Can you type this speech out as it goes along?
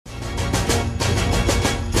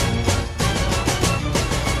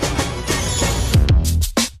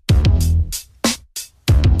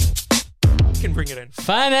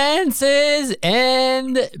Finances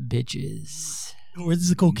and bitches. Where's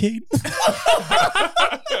the cocaine?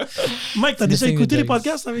 Mike, t'as déjà écouté les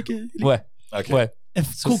podcasts avec... Ouais. Okay. Ouais.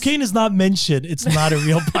 If cocaine is not mentioned, it's not a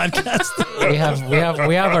real podcast. We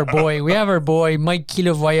have our boy Mike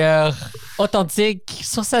Kilovoyeur, authentique,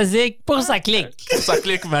 sur sa zig, pour sa clique. Ça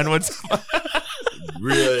clique, man.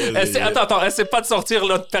 Really? Attends, essaie pas de sortir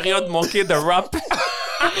l'autre période manquée de rap.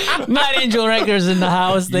 Matt Angel Records in the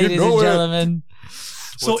house, ladies and gentlemen.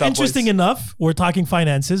 So What's up, interesting boys? enough, we're talking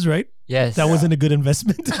finances, right? Yes. That wasn't a good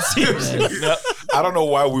investment. Seriously. I don't know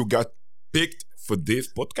why we got picked for this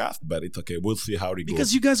podcast, but it's okay. We'll see how it goes.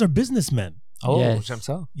 Because you guys are businessmen. Oh, Yes. j'aime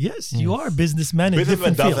ça. Yes, you are businessmen in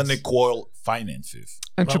businessman different doesn't fields. equal finances.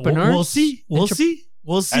 But Entrepreneurs. We'll see. We'll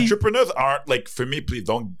see. Entrepreneurs aren't like, for me, please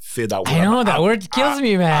don't say that word. I know that word kills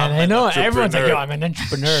me, man. I I'm know an everyone's like, entrepreneur. "Yo, I'm an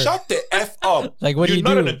entrepreneur." Shut the F up. Like, what do You're you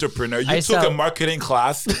not do? an entrepreneur. You I took a sell- marketing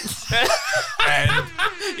class and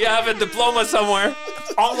You have a diploma somewhere.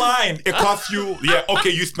 online. It costs you,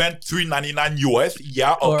 you spent $3.99 US.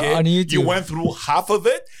 Yeah, Or okay. on YouTube. You went through half of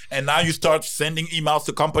it, and now you start sending emails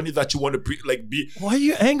to companies that you want to be Why are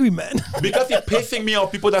you angry, man? because you're pissing me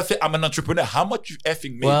off. People that say I'm an entrepreneur. How much you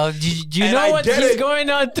effing me? Well, do you And know I what get he's it. going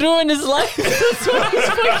on through in his life? That's what he's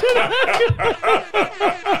fucking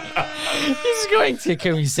He's going to.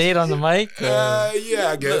 Can we say it on the mic? yeah,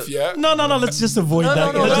 I guess, yeah. No. Let's just avoid No,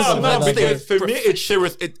 that. no, Let's just no, avoid no, that. Because for me, it's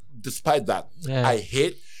serious. Despite that, Yeah. I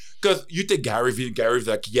hate because you take Gary Vee. Gary's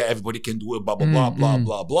like, yeah, everybody can do it. Blah blah blah blah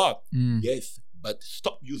blah blah. Yes, but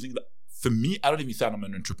stop using that. For me, I don't even say I'm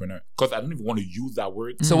an entrepreneur because I don't even want to use that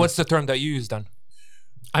word. So what's the term that you use then?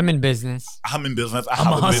 I'm in business. I'm in business. I I'm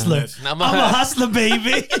have a hustler. business. I'm a hustler,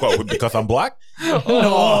 baby. What, because I'm black?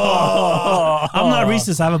 Oh, I'm not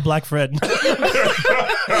racist. I have a black friend.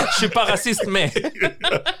 Je suis pas raciste, mais.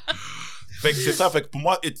 Fait que c'est ça. Fait que pour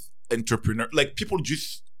moi, it's entrepreneur. Like people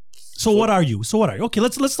just. So what are you? Okay,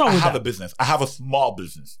 let's start I with have a that. business. I have a small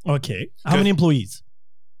business. Okay. How many employees?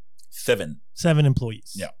 7. 7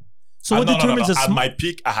 employees. Yeah. So what determines a At small my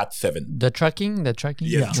peak, I had 7. The trucking. Yeah,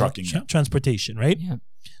 trucking. Yeah. transportation, right? Yeah.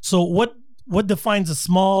 So what defines a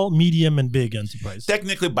small, medium, and big enterprise?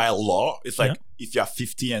 Technically, by law, it's like Yeah. if you have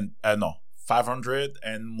 50 and 500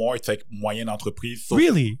 and more, it's like moyenne entreprise. So,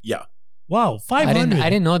 Really? Yeah. Wow, 500. I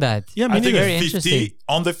didn't know that. Yeah, me I think neither. Very it's interesting. 50.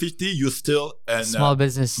 Under 50, you still and Small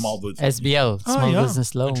business. SBL. Oh, Small yeah.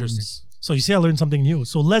 business loans. Interesting. So you see, I learned something new.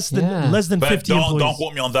 So less than But 50 don't employees.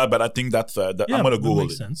 quote me on that. But I think that's Yeah, I'm gonna that Google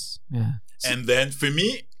makes it. sense. Yeah. And then for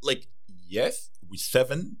me, like yes, with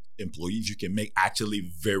 7 employees, you can make actually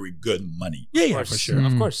very good money. Yeah, for sure.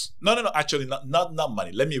 Of course. No. Actually, not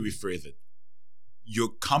money. Let me rephrase it. Your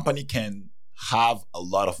company can have a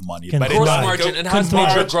lot of money, Can but grow Gross Right. margin. It has Control.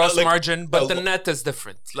 major gross Like, margin, but the uh, net is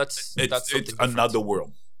different. That's it's something different. another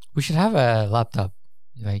world. We should have a laptop.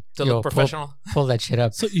 Like, To look professional. Pull that shit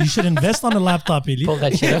up. So you should invest on a laptop, Eli. Pull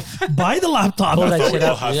that shit up. Buy the laptop. Pull that So we shit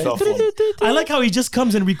all up. have Yeah. cell phone. I like how he just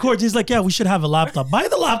comes and records. He's like, yeah, we should have a laptop. Buy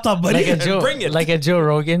the laptop, buddy. Like a Joe, Bring it. like a Joe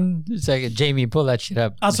Rogan. It's like Jamie, pull that shit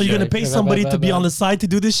up. So you're going to pay somebody to be on the side to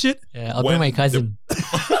do this shit? Yeah, I'll When bring my cousin.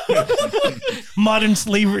 Modern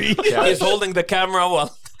slavery. He's holding the camera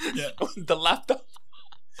while the laptop.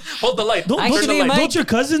 Hold the light. Don't, Actually, don't, Mike- don't your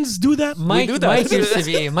cousins do that? Mike, do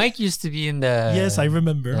that. Mike used to be in the Yes, I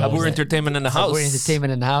remember. We're entertainment in the house. We're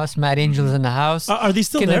entertainment in the house. Matt Angel's in the house. Are they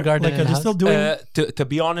still there? Kindergarten Like, in are they the still house. doing? To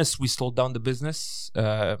be honest, we sold down the business.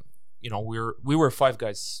 We were 5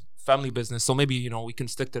 guys, family business. So maybe we can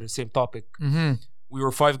stick to the same topic. Mm-hmm. We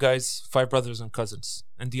were 5 guys, 5 brothers and cousins,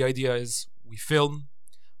 and the idea is we film,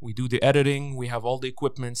 we do the editing, we have all the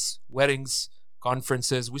equipments, weddings,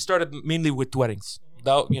 conferences. We started mainly with weddings,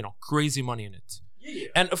 without crazy money in it,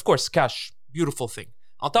 and of course cash. Beautiful thing.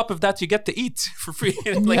 On top of that, you get to eat for free.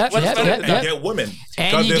 What's better than yeah. that? And get women.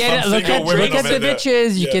 And Because you there's get some look single at women over the there.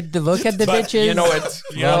 bitches. You Yeah. get to look at the But bitches. You know it.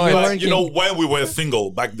 You're working. when we were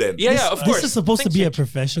single back then. Yeah, of course. This is supposed to be a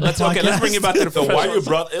professional Let's bring it back to the So why you professionals.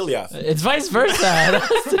 brought Elias? It's vice versa. It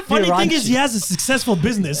has to be Funny thing is, raunchy. he has a successful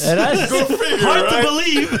business. It has- Hard to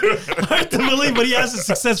believe. Hard to believe, but he has a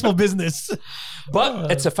successful business.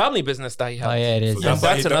 But it's a family business that he has. Oh yeah, it is. So And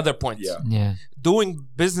why that's you another don't- point. Yeah. Yeah. Doing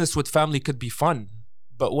business with family could be fun,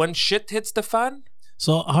 but when shit hits the fan,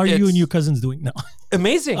 So how are you It's- and your cousins doing now?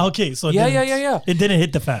 amazing. Okay, so Yeah, then yeah. It didn't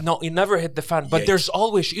hit the fan. No, it never hit the fan. But Yeah. there's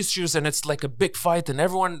always issues, and it's like a big fight, and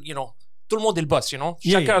everyone, tout le monde est le boss, Yeah,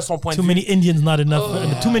 Chacun yeah. a son point Too de many vue. Indians, not enough.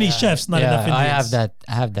 Too many chefs, not enough Yeah, Indians.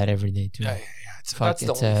 I have that every day too. Yeah, Fuck, that's the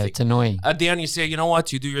only thing. it's annoying. At the end, you say, you know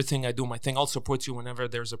what, you do your thing, I do my thing. I'll support you whenever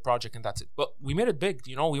there's a project, and that's it. But we made it big.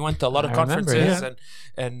 We went to a lot of I remember, conferences,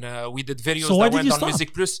 yeah. and we did videos So why that did went you on stop?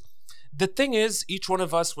 Music Plus. The thing is, each one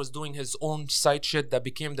of us was doing his own side shit that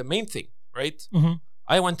became the main thing, right? Mhm.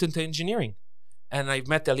 I went into engineering. And I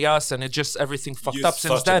met Elias, and it just everything fucked You're up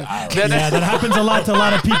since such an then. Arab. Yeah, that happens a lot to a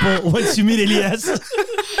lot of people once you meet Elias.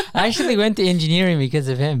 I actually went to engineering because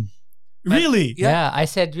of him. Really? Yeah, I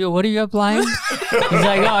said, "Yo, what are you applying?" He's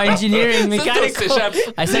like, "Oh, engineering, mechanical."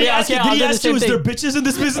 I said, Did he "Yeah, ask you, okay, did I'll he do the ask you, same is there thing." bitches in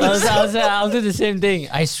this business? I'll do the same thing.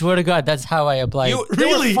 I swear to God, that's how I applied. There were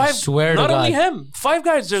Really? five, Swear to not only God. him, 5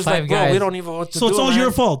 guys. Just Five like, bro, guys. we don't even know what to So do. it's all man.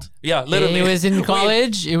 your fault. Yeah, literally. He was in We-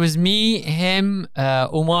 college. It was me, him,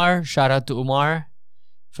 Umar. Shout out to Umar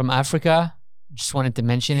from Africa. Just wanted to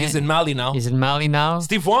mention He's it. in Mali now. He's in Mali now.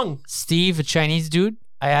 Steve Wong. Steve, a Chinese dude.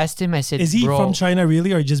 I asked him. I said, Is he "Bro, from China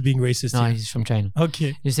really, or just being racist? No, here? he's from China."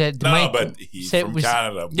 Okay. He said, No, "Mike." but he's said- from was-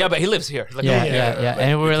 Canada. Yeah, but he lives here. Like, Yeah, Yeah, yeah, yeah. like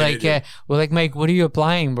And we're Canadian. like, Mike, what are you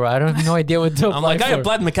applying, bro? I don't have no idea what to apply I'm like, I for.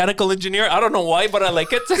 applied mechanical engineer. I don't know why, but I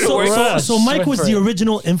like it. So, We're- so, so Mike Went was for the it.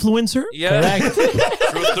 original influencer? yeah. Correct.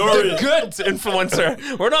 True story. Good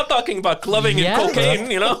influencer. We're not talking about clubbing Yeah. and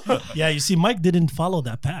cocaine, you know? Yeah, you see, Mike didn't follow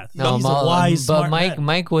that path. No, He's a wise, but smart Mike, man.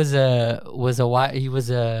 Mike was a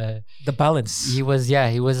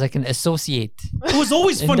he was like an associate. It was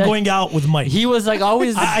always fun that- going out with Mike. He was like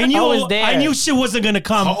always. I knew always there. I knew shit wasn't gonna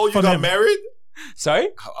come How old you from got him. married? Sorry?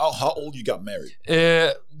 How old you got married?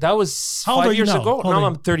 That was How old are 5 you years now? ago. How old Now are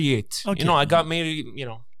I'm 38. Okay. You know, I got married,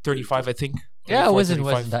 35, I think. Yeah, I 34, wasn't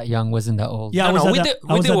 35. that young. Wasn't that old? Yeah, No, I was no, at we that, did-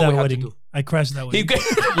 I we was did at what that we had to wedding. do. I crashed that He, wedding.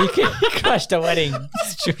 You crashed the wedding.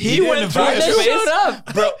 he went through invite this you. phase. showed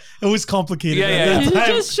up. Bro, It was complicated. Yeah, at yeah, that He time.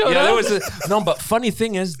 just showed yeah, there up. was no, but funny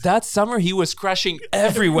thing is that summer he was crashing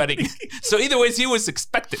every wedding. So either ways, he was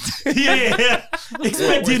expected. yeah.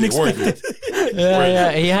 Expect the unexpected.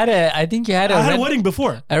 Yeah. He had I think he had I had a red, wedding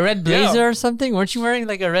before. a red blazer or something. Weren't you wearing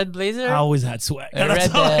like a red blazer? I always had swag. A That's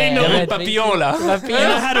red, all I know. a red Papillon, là. And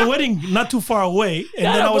I had a wedding not too far away, and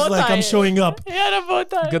Yeah, then I was bow like, tie. I'm showing up. He had a bow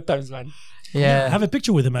tie. Good times, man. I Yeah. have a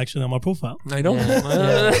picture with him actually on my profile. I know.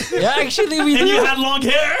 Yeah, actually we And do. you had long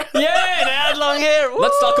hair. Yeah, they had long hair.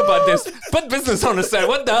 Let's Woo! talk about this. Put business on the side.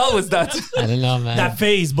 What the hell was that? I don't know, man. That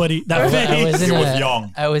phase, buddy. That I phase. was in He was a- young,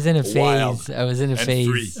 I was in a phase. wild, I was in a and phase.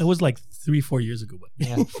 free. It was like 3-4 years ago, buddy.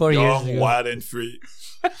 Yeah, 4 years Young, ago. wild, and free.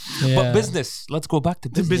 Yeah. But business. Let's go back to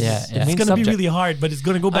The business. business. Yeah, yeah. It's Main going to be subject. really hard, but it's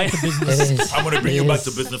going to go back to It business. is. I'm going to bring It you back is.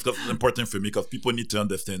 to business because it's important for me because people need to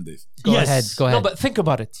understand this. Go Yes. ahead. Go ahead. No, but think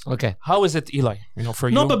about it. Okay. How is it, Eli?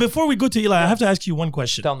 For No, you. but before we go to Eli, I have to ask you one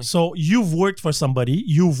question. Tell me. So you've worked for somebody,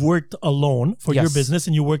 you've worked alone for your Yes. business,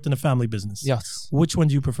 and you worked in a family business. Yes. Which one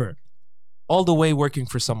do you prefer? All the way working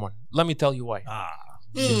for someone. Let me tell you why.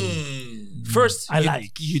 First, I you,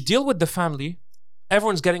 like. you deal with the family.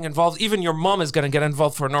 Everyone's getting involved. Even your mom is going to get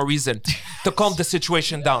involved for no reason to calm the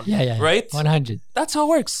situation down. Yeah. Right? 100. That's how it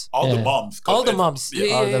works. All the Yeah. moms. 'cause All the it's- moms.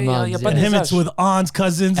 Yeah. All the moms, pas yeah. And des him, it's âges. with aunts,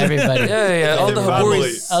 cousins. Everybody. Yeah. All the Their family.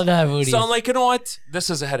 haburis. All the Havuris. So I'm like, you know what? This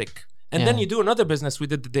is a headache. And then Yeah. you do another business. We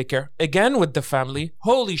did the daycare again with the family.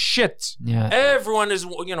 Holy shit! Yeah. Everyone is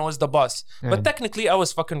is the boss. Yeah. But technically, I was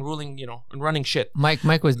fucking ruling and running shit,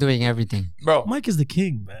 Mike was doing everything. bro. Mike is the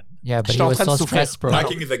king, man. Yeah, but Je he suis en was train de so souffrir. stressed, bro. My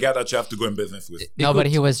king is the guy that you have to go in business with. No, but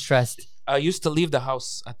he was stressed. I used to leave the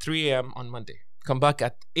house at 3 a.m. on Monday, come back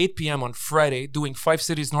at 8 p.m. on Friday, doing 5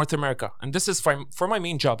 cities North America, and this is for my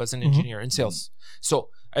main job as an engineer in sales. So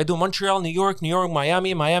I do Montreal, New York,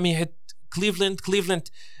 Miami hit Cleveland,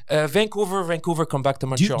 Vancouver, come back to Do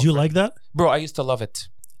Montreal. you like that? Bro, I used to love it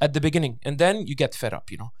at the beginning. And then you get fed up,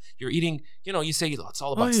 You're eating, you say it's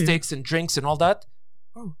all about yeah. steaks and drinks and all that.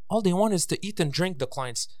 Bro, all they want is to eat and drink, the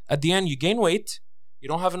clients. At the end, you gain weight. You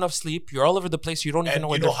don't have enough sleep. You're all over the place. You don't even And know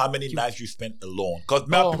you where know they're- how many nights you spent alone? Because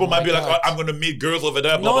Oh people might my be like, God. oh, I'm going to meet girls over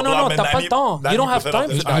there. No, Blah, no, blah, no, blah. t'as pas le temps. You don't have 90% time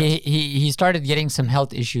of the for that. He started getting some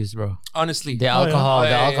health issues, bro. Honestly, The alcohol,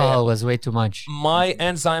 Yeah, yeah, yeah. was way too much. my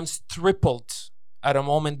enzymes tripled at a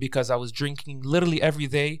moment because I was drinking literally every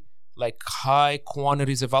day, like high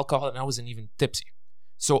quantities of alcohol, and I wasn't even tipsy.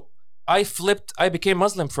 So I flipped. I became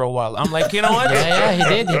Muslim for a while. I'm like, you know what? Yeah,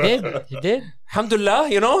 he did. Alhamdulillah,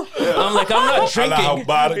 I'm like, I'm not drinking. Allah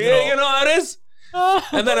Akbar, Yeah, you know how it is?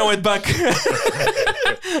 And then I went back.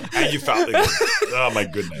 And you found it. Oh, my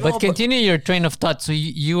goodness. But continue your train of thought. So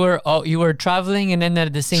you were traveling, and then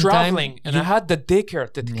at the same Traveling. time, And I had the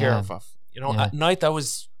daycare to take care Yeah. of. Yeah. At night I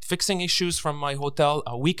was fixing issues from my hotel.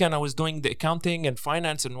 A weekend I was doing the accounting and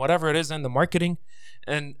finance and whatever it is and the marketing.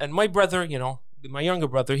 And my brother, my younger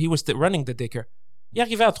brother, he was running the daycare. Il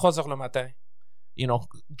arrivait à 3 heures le matin.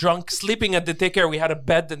 drunk, sleeping at the daycare. We had a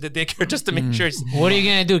bed in the daycare just to make sure. What are you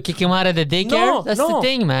gonna do? Kick him out of the daycare? No, That's no. the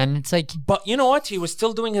thing, man. It's like But you know what? He was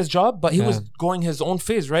still doing his job, but he was going his own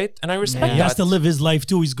phase, right? And I respect He that. has to live his life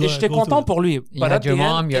too. He's Et good. j'étais content pour lui. But had at your the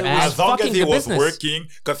mom, end, your it aunt. was As long fucking as he the was business. working,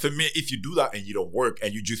 because for me, if you do that and you don't work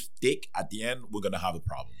and you just take, at the end, we're gonna have a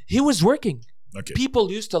problem. He was working. Okay. People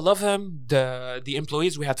used to love him. The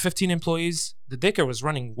employees, we had 15 employees. The daycare was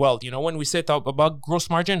running well. When we say about gross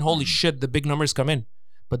margin, holy shit, the big numbers come in.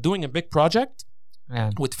 But doing a big project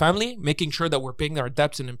with family, making sure that we're paying our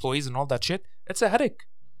debts and employees and all that shit, it's a headache.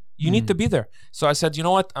 You need to be there. So I said, you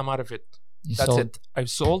know what? I'm out of it. That's sold. it. I've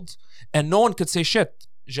sold. And no one could say shit.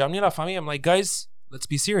 J'ai amené la famille. I'm like, guys, let's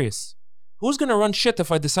be serious. Who's going to run shit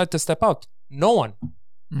if I decide to step out? No one.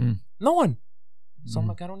 No one. So I'm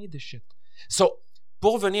like, I don't need this shit. So,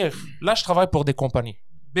 pour venir, là, je travaille pour des compagnies,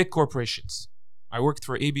 big corporations. I worked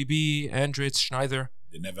for ABB, Andritz, Schneider.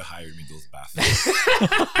 They never hired me, those bastards.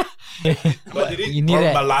 But they You didn't need put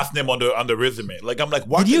a- my last name on the resume. Like, I'm like,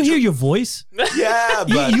 what? Did you hear your voice? Yeah,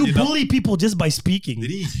 but You you know, bully people just by speaking. Did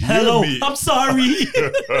he hear Hello, me? I'm sorry.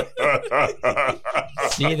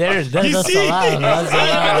 see, that's see? a lot. That's a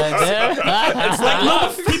lot right there. It's like,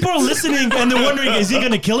 look, people are listening and they're wondering, is he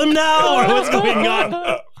going to kill him now or what's going on?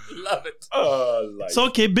 Love it. So,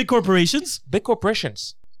 okay, big corporations. Big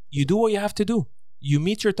corporations, you do what you have to do. You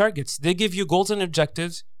meet your targets. They give you goals and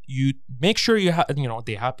objectives. You make sure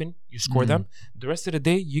they happen. You score them. The rest of the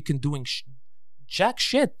day, you can doing jack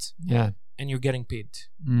shit, Yeah. and you're getting paid.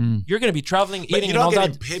 You're gonna be traveling, But eating, you're and all not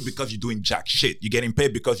getting that. paid because you're doing jack shit. You're getting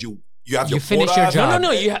paid because you have You your finish quota. your job.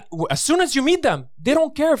 No. As soon as you meet them, they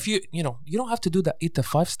don't care if you don't have to do the 8 to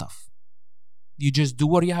 5 stuff. You just do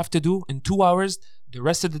what you have to do in 2 hours. The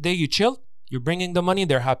rest of the day, you chill. You're bringing the money.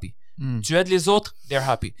 They're happy. Tu aides les autres. They're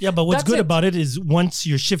happy. Yeah, but what's That's good it. about it is once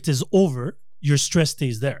your shift is over, your stress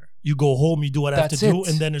stays there. You go home, you do what I have to That's do, it.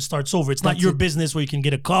 and then it starts over. It's not That's your it. business where you can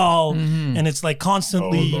get a call and it's like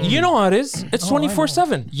constantly. Oh, no. You know how it is. It's Oh, I know.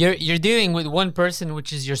 24/7. You're dealing with one person,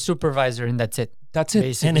 which is your supervisor, and that's it. That's it.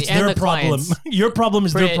 Basically. And it's their the problem. clients. Your problem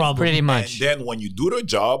is their problem. Pretty And much. then when you do the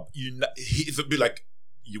job, it's a bit like,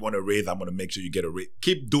 you want a raise, I'm going to make sure you get a raise.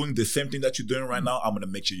 Keep doing the same thing that you're doing right now, I'm going to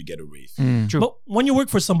make sure you get a raise. But when you work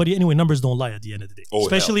for somebody, anyway, numbers don't lie at the end of the day. Oh,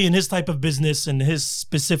 Especially in his type of business and his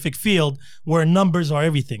specific field where numbers are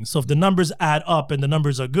everything. So if the numbers add up and the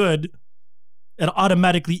numbers are good, it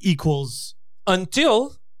automatically equals.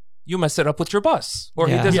 Until you mess it up with your boss, or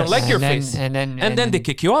Yeah. he doesn't Yes. like your And then- face, and then they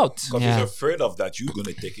kick you out. Because Yeah. he's afraid of that, you're going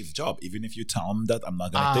to take his job. Even if you tell him that, I'm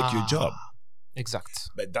not going to take your job. Exact.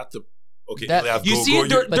 But that's a... Okay, That- Elias, You go, see, go,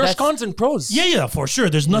 there's that's- cons and pros. Yeah, for sure.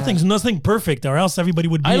 There's nothing perfect or else everybody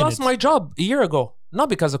would be I in lost it. my job a year ago, not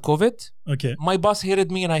because of COVID. Okay. My boss hated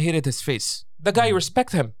me, and I hated his face. The guy,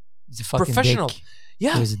 respect him. He's a fucking Professional. dick.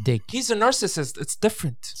 Yeah, He was a dick. he's a narcissist. It's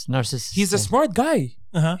different. It's narcissist. He's a smart guy.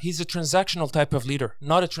 Uh-huh. He's a transactional type of leader,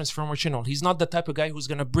 not a transformational. He's not the type of guy who's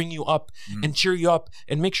gonna bring you up and cheer you up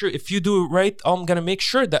and make sure if you do it right, I'm gonna make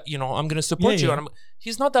sure that I'm gonna support Yeah, you. yeah. And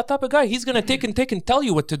he's not that type of guy. He's gonna take and tell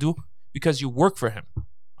you what to do because you work for him.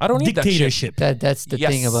 I don't need that shit. Dictatorship. That's the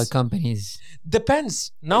thing Yes. about companies.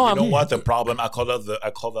 Depends. Now You I'm know what the problem? I call that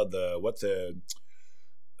the what's the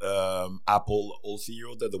Apple old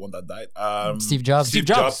CEO, the one that died. Steve Jobs. Steve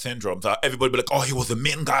Jobs syndrome. So everybody be like, oh, he was a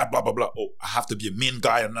mean guy, blah blah blah. Oh, I have to be a mean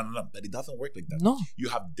guy, and no. But it doesn't work like that. No. You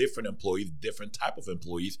have different employees, different type of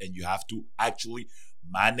employees, and you have to actually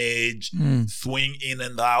manage, swing in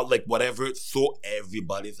and out, like whatever, so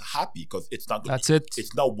everybody's happy. Because it's not That's it.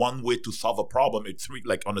 It's not one way to solve a problem. It's three,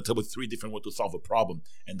 like on the table, 3 different ways to solve a problem,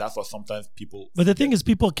 and that's why sometimes people. But the thing is,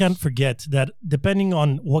 people can't forget that depending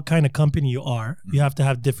on what kind of company you are, you have to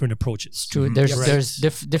have different approaches. True. There's Right. there's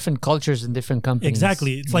different cultures in different companies.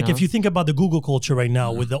 Exactly. It's like know? if you think about the Google culture right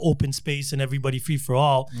now with the open space and everybody free for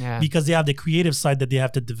all, Yeah. because they have the creative side that they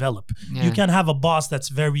have to develop. Yeah. You can't have a boss that's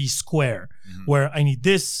very square, where I need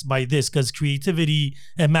this by this, because creativity,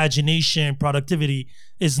 imagination, productivity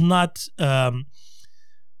is not.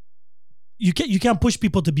 You can't push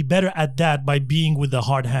people to be better at that by being with the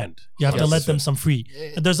hard hand. You have to let them some free.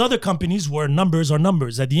 There's other companies where numbers are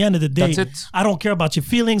numbers. At the end of the day, That's it. I don't care about your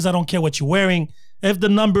feelings. I don't care what you're wearing. If the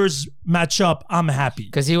numbers match up, I'm happy.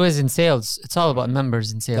 Because he was in sales. It's all about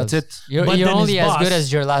numbers in sales. That's it. You're, But you're then only his as good boss-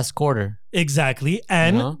 as your last quarter. Exactly.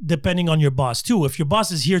 And You know? depending on your boss too. If your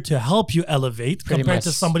boss is here to help you elevate Pretty compared much.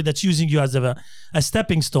 to somebody that's using you as a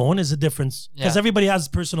stepping stone is a difference. Because Yeah. everybody has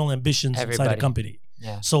personal ambitions inside a Everybody. company.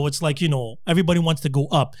 Yeah. So it's like, everybody wants to go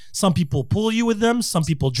up. Some people pull you with them. Some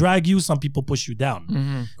people drag you. Some people push you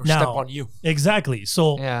down. Or Now- step on you. Exactly.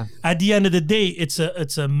 So Yeah. at the end of the day, it's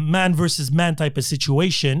a man versus man type of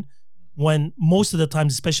situation. when most of the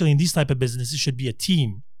times, especially in these type of businesses, it should be a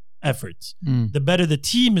team effort. Mm. The better the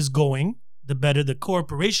team is going, the better the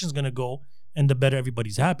corporation is going to go, and the better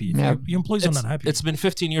everybody's happy. If Yeah. your employees are not happy. It's been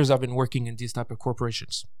 15 years I've been working in these type of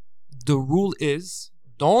corporations. The rule is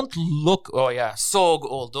don't look, oh yeah, so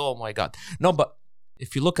old, oh my God. No, but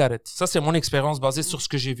if you look at it, ça c'est mon expérience basée sur ce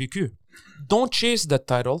que j'ai vécu. Don't chase the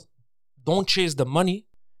title, don't chase the money,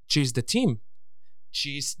 chase the team,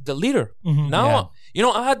 chase the leader. Mhm. Now, Yeah. you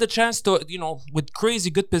know, I had the chance to, you know, with crazy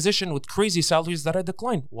good position, with crazy salaries that I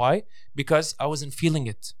declined. Why? Because I wasn't feeling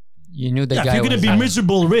it. You knew the Yeah, guy if you're going was to be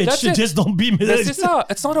miserable rich, That's it. just don't be That's miserable. it.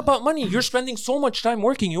 It's not about money. You're spending so much time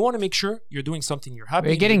working. You want to make sure you're doing something you're happy.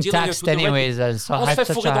 We're getting you're dealing taxed with the right- anyways at so On se high, fait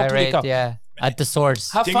such fourrer a dans high tous les rate, cas. yeah, at the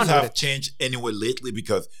source. Have Things fun with have it. changed anyway lately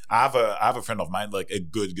because I have a friend of mine, like a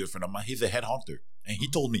good friend of mine. He's a headhunter, and he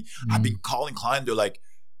told me I've been calling clients. They're like,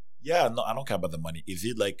 "Yeah, no, I don't care about the money. Is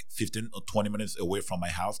it like 15 or 20 minutes away from my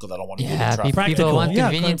house because I don't want to go Yeah, to traffic?" People want yeah,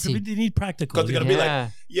 convenience. they need practical. Because they're gonna be like, Yeah.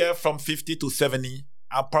 "Yeah, from 50 to 70,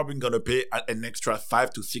 I'm probably gonna pay an extra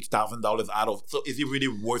 $5,000 to $6,000 out of. So is it really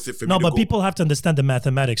worth it for me No, to but go?" people have to understand the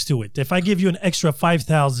mathematics to it. If I give you an extra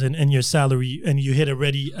 5,000 in your salary and you hit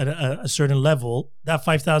already at a certain level, that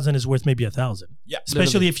 5,000 is worth maybe 1,000. Yeah,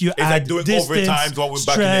 Especially if you It's add like doing distance, overtimes while we're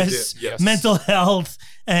back in the stress, day. Yes. mental health,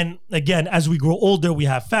 and again, as we grow older, we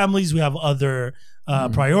have families, we have other You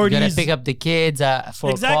priorities. gotta pick up the kids at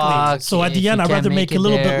 4 Exactly. o'clock. So at If the end, you I'd can't rather make a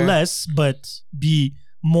little it bit there. less, but be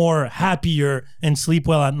more happier and sleep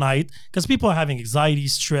well at night. Because people are having anxiety,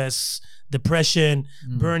 stress, depression,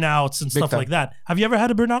 burnouts, and stuff time. like that. Have you ever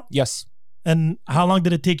had a burnout? Yes. And how long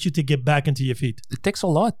did it take you to get back into your feet? It takes a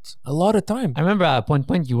lot of time. I remember at one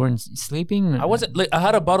point you weren't sleeping. I wasn't like I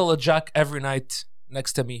had a bottle of Jack every night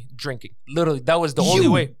next to me drinking. Literally, that was the only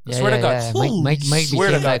way. I swear to God. Mike Swear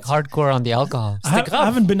to became God. like hardcore on the alcohol. I grave.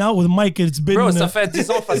 haven't been out with Mike. It's been. Bro, ça fait 10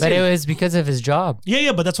 ans But it facile. was because of his job.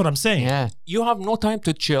 yeah, but that's what I'm saying. Yeah. You have no time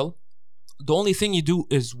to chill. The only thing you do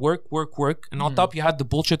is work. And on top, you had the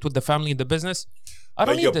bullshit with the family and the business. I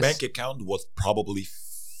don't But need your this. bank account was probably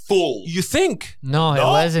full. You think. No, it No,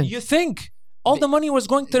 wasn't. You think. All the money was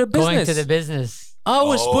going to the business. Going to the business. I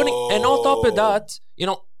was putting, and on top of Oh. that,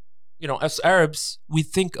 you know, as Arabs, we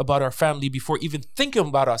think about our family before even thinking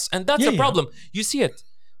about us, and that's Yeah, a yeah. problem. You see it.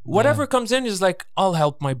 Whatever comes in is like, I'll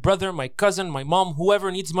help my brother, my cousin, my mom,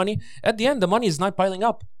 whoever needs money. At the end, the money is not piling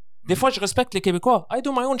up. Des fois, je respecte les Québécois. I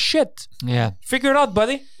do my own shit. Yeah. Figure it out,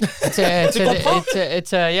 buddy. It's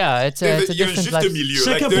a Il y a different juste life. milieu.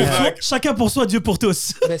 Chacun, Like, there's pour soi, like- chacun pour soi, Dieu pour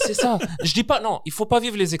tous. Ben, c'est ça. Je dis pas, non, il faut pas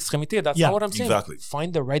vivre les extrémités. That's Yeah, not what I'm saying. exactly.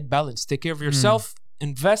 Find the right balance. Take care of yourself.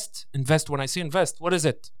 Invest. When I say invest, what is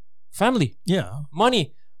it? Family. Yeah.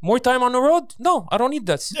 Money. More time on the road? No, I don't need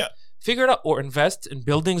this. Yeah. Figure it out or invest in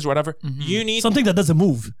buildings, whatever. You need Something that doesn't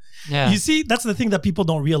move. Yeah. You see, that's the thing that people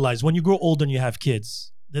don't realize. When you grow older and you have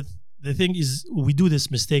kids, the thing is, we do this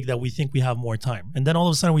mistake that we think we have more time. And then all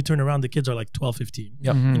of a sudden we turn around, the kids are like 12, 15.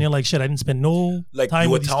 Yep. And you're like, shit, I didn't spend no Like time you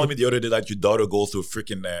were with these telling me kids. the other day that your daughter goes to a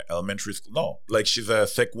freaking elementary school. No, like she's a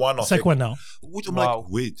sec one or Sec one now. Which I'm Wow. like,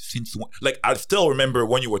 wait, since when? Like I still remember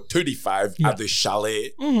when you were 35 Yeah. at the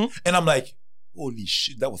chalet, Mhm. and I'm like, holy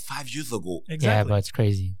shit, that was 5 years ago. Yeah, Exactly. but it's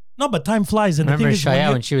crazy. No, but time flies. And Remember the thing is, Shaya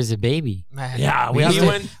when when she was a baby? Man, Yeah, we we used to-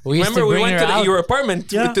 went. we used to remember, we bring went her to out. your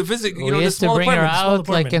apartment Yeah. to visit. You We know, the used to small bring her apartment. small out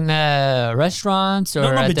like apartment. in restaurants or no,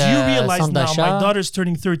 at but the do you realize Centre now d'achat? my daughter's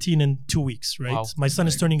turning 13 in 2 weeks, right? Wow. My son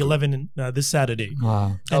is turning 11 in, this Saturday.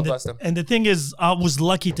 Wow, God bless them. And the thing is, I was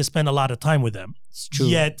lucky to spend a lot of time with them. it's true.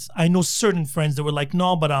 Yet, I know certain friends that were like,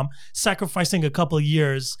 no, but I'm sacrificing a couple of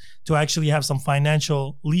years to actually have some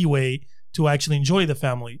financial leeway to actually enjoy the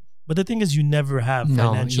family. But the thing is, you never have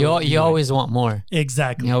No, financial you leeway. always want more.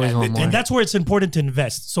 Exactly. You always And want the- more. And that's where it's important to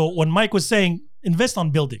invest. So when Mike was saying, invest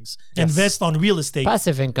on buildings, Yes. invest on real estate.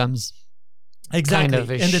 Passive incomes. Exactly. kind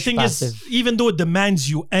of-ish And the thing passive. is, even though it demands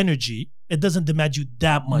you energy, it doesn't demand you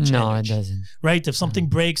that much No, energy. it doesn't. Right? If something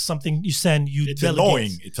breaks, something you send, you It's delegate.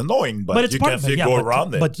 annoying. It's annoying, but, But it's you part can of it, still yeah, go but,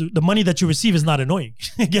 around it. But the money that you receive is not annoying.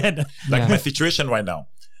 Again, Like Yeah. my situation right now,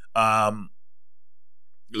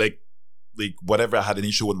 like whatever, I had an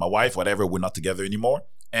issue with my wife, whatever, we're not together anymore.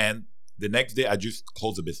 And the next day I just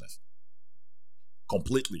closed the business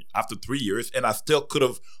completely after 3 years. And I still could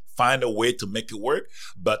have found a way to make it work.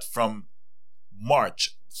 But from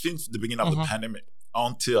March, since the beginning of the pandemic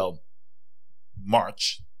until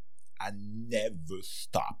March, I never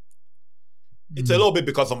stopped. It's a little bit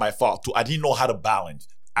because of my fault too. I didn't know how to balance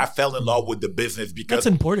I fell in love with the business because That's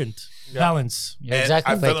important. Balance. You're and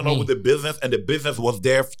exactly I fell like in love me. with the business, and the business was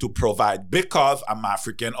there to provide. Because I'm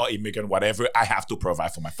African or immigrant, whatever, I have to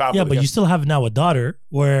provide for my family. Yeah, but you still have now a daughter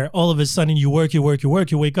where all of a sudden you wake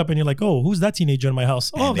up and you're like, oh, who's that teenager in my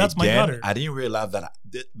house? Oh, And that's my again, daughter. I didn't realize that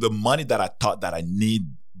the money that I thought that I need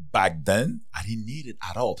back then, I didn't need it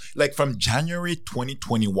at all. Like from January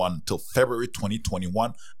 2021 till February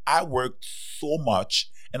 2021, I worked so much,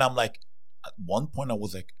 and I'm like, at one point I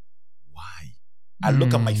was like, why? I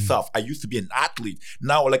look at myself. I used to be an athlete.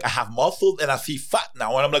 Now, like I have muscles and I see fat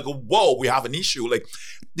now, and I'm like, whoa, we have an issue. Like,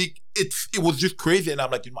 it was just crazy, and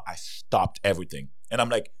I'm like, I stopped everything, and I'm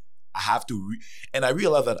like, I have to, and I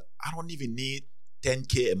realized that I don't even need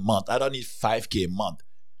 10K a month. I don't need 5K a month.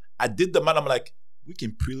 I did the math. I'm like, we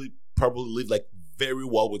can probably live like very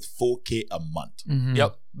well with 4K a month. Mhm.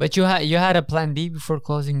 Yep. But you had a plan B before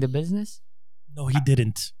closing the business? No, he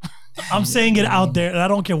didn't. I'm saying it out there, and I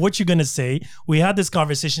don't care what you're gonna say. We had this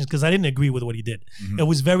conversation because I didn't agree with what he did. Mhm. It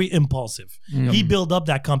was very impulsive. Mm. He built up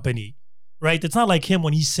that company, right? It's not like him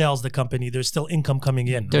when he sells the company. There's still income coming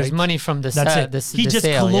in. There's right? money from the That's sale. it. He just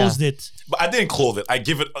sale, closed yeah. it. But I didn't close it. I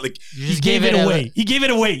give it like You He just gave it away. He gave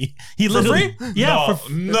it away. He literally, yeah, no, for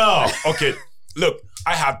no. Okay, look,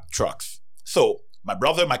 I had trucks. So my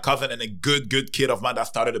brother, my cousin, and a good kid of mine that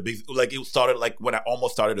started a business. Like it started like when I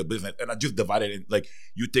almost started a business, and I just divided it. Like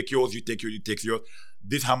you take yours, you take yours, you take yours.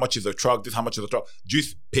 This how much is a truck? This how much is a truck?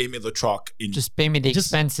 Just pay me the truck in. Just pay me the Just-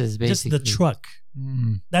 expenses, just basically. the truck.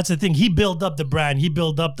 Mm. That's the thing. He built up the brand. He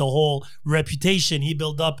built up the whole reputation. He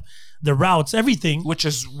built up the routes, everything. which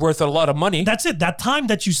is worth a lot of money. That's it. That time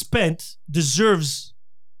that you spent deserves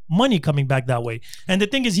money coming back that way. And the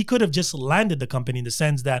thing is, he could have just landed the company in the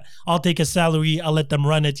sense that I'll take a salary, I'll let them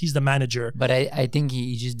run it. He's the manager. But I think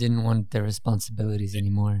he just didn't want the responsibilities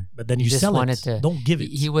anymore. But then He you just sell wanted it. to. Don't give it.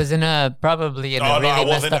 He was in a probably in no, a really I messed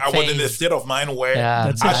wasn't. up I was in a phase. state of mind where Yeah,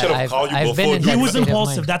 That's I it. should have called you I've been before. in He that was state of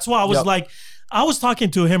impulsive. mind. That's why I was Yep. like, I was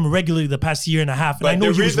talking to him regularly the past year and a half, and I But know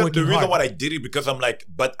the he was reason, working the reason hard. why I did it because I'm like,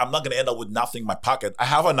 but I'm not gonna end up with nothing in my pocket. I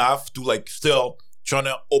have enough to like still trying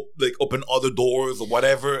to open other doors or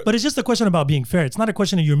whatever. But it's just a question about being fair. It's not a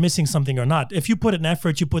question of you're missing something or not. If you put an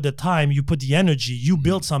effort, you put the time, you put the energy, you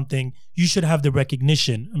build something, you should have the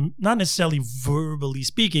recognition. Not necessarily verbally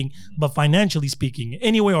speaking, but financially speaking,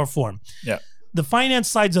 any way or form. Yeah. The finance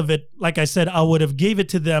sides of it, like I said, I would have gave it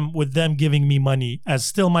to them with them giving me money as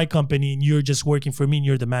still my company and you're just working for me and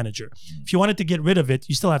you're the manager. If you wanted to get rid of it,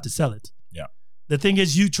 you still have to sell it. Yeah. The thing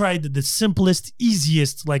is, you tried the simplest,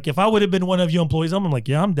 easiest. Like if I would have been one of your employees, I'm like,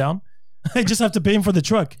 yeah, I'm down. I just have to pay him for the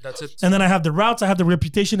truck. That's it. And then I have the routes, I have the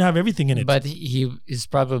reputation, I have everything in it. But he is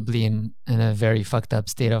probably in a very fucked up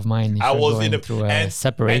state of mind. If I you're was going in a through a and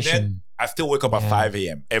separation. then I still wake up at Yeah. 5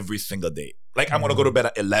 a.m. every single day. Like I'm gonna go to bed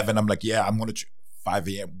at 11. I'm like, yeah, I'm gonna 5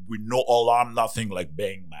 a.m. with no alarm, nothing. Like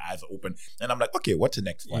bang, my eyes are open, and I'm like, okay, what's the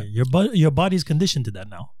next one? Your body's conditioned to that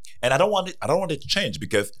now. And I don't want it. I don't want it to change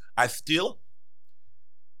because I still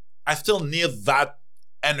need that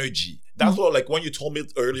energy. That's why, like when you told me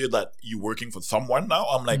earlier that you're working for someone now,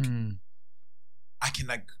 I'm like, Mm. I can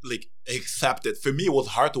like accept it. For me, it was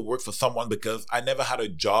hard to work for someone because I never had a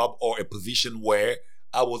job or a position where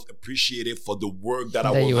I was appreciated for the work that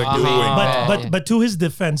I That was you were doing. doing. But to his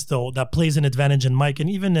defense, though, that plays an advantage in Mike and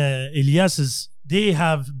even Elias's. They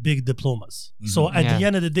have big diplomas. So at the Yeah.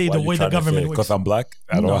 end of the day, Why the you way the trying to say government because works. I'm black.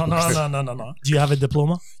 I No, don't. no. Do you have a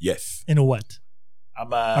diploma? Yes. In what?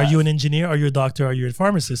 I'm Are you an engineer? Are you a doctor? Are you a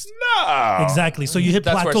pharmacist? No. Exactly. So you hit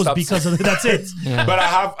That's where it plateaus stops. because of that's it. Yeah. But I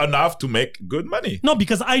have enough to make good money. No,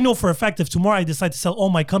 because I know for a fact if tomorrow I decide to sell all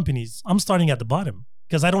my companies, I'm starting at the bottom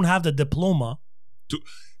because I don't have the diploma.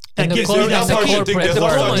 And the gives cor- you and that the much- corporate- There's the no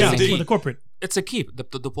corporate- such Yeah, thing. for the corporate. It's a keep, the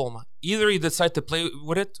diploma. Either you decide to play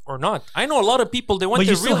with it or not. I know a lot of people, they went But to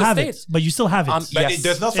you still real have estate. it. But you still have it. But Yes.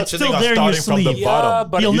 there's no It's such a still thing as there in your starting from the sleeve. bottom. Yeah,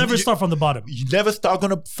 but You'll you- never you- start from the bottom. You never start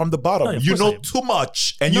from the bottom. No, of You course know I am. too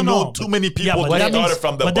much, and No, you know no, too but- many Yeah, people but that that means, started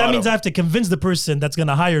from the but bottom. that means I have to convince the person that's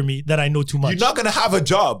gonna hire me that I know too much. You're not gonna have a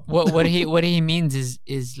job. what he means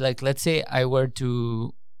is like, let's say I were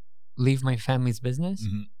to leave my family's business.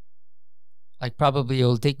 Mhm. Like probably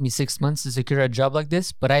it'll take me 6 months to secure a job like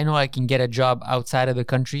this, but I know I can get a job outside of the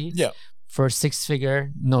country Yeah. for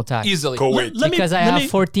 6-figure, no tax. Easily. Kuwait. Let me- Because I let have me-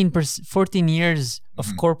 14 years of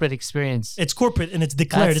Mhm. corporate experience. It's corporate and it's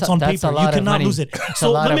declared. That's it's on that's a paper. lot You of cannot money. lose it. It's So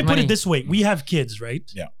a lot let of me put money. it this way: we have kids, right?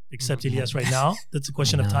 Yeah. Except Elias right now. That's a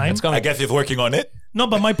question of No. time. It's coming. I guess he's working on it. No,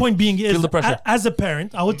 but my point being is, Feel the pressure. as a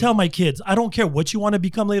parent, I would tell my kids, I don't care what you want to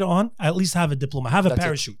become later on. At least have a diploma, have a That's it.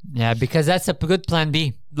 parachute. Yeah, because that's a good plan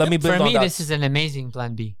B. Let me build For on me, that. this is an amazing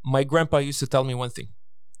plan B. My grandpa used to tell me one thing.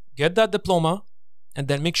 Get that diploma, and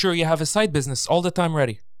then make sure you have a side business all the time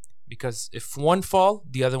ready. Because if one fall,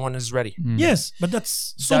 the other one is ready. Yes, but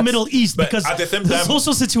that's so That's- Middle East but because at the same the time-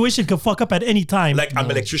 social situation can fuck up at any time. Like I'm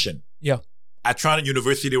an electrician. Yeah. I tried a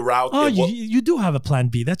university route. oh, it you, wa- you do have a plan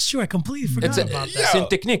B. That's true. I completely forgot about that. It's in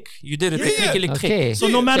technique. You did a Yeah, technique yeah. electric. Okay. So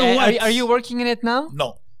no matter Okay, what, are you working in it now?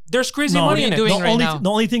 no. There's crazy No, money what in are it. you doing the right only now? the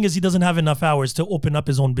only thing is he doesn't have enough hours to open up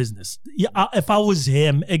his own business. Yeah, if I was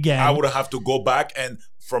him again, I would have to go back and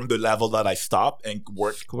from the level that I stopped and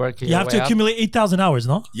work. Work you have to accumulate 8,000 hours,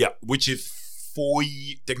 no? Yeah, which is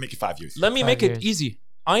technically 5 years. Let me 5 make years. it easy.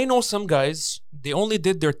 I know some guys, they only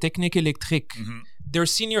did their technique electric. Their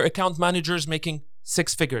senior account managers making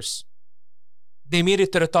 6 figures. They made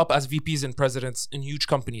it to the top as VPs and presidents in huge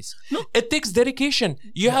companies. It takes dedication.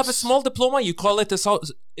 You have a small diploma, you call it a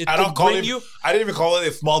it I could don't call bring it. you. I didn't even call it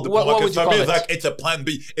a small diploma. what would Because you for me, call it's it? like it's a plan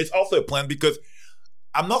B. It's also a plan because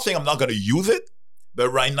I'm not saying I'm not going to use it, but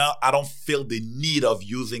right now I don't feel the need of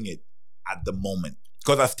using it at the moment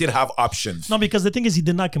because I still have options. No, because the thing is, he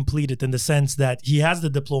did not complete it in the sense that he has the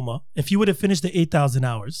diploma. If he would have finished the 8,000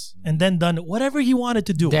 hours and then done whatever he wanted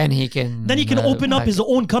to do, Then he can. open up his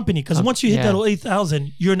own company. Because once you hit yeah. that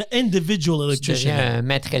 8,000, you're an individual electrician. Yeah,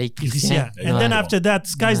 maître électricien. Yeah. And then after that,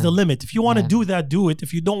 sky's the limit. If you want to do that, do it.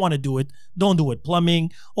 If you don't want to do it, don't do it.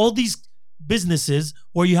 Plumbing, all these businesses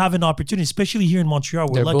where you have an opportunity, especially here in Montreal,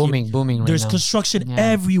 we're They're lucky. booming right There's now. construction Yeah.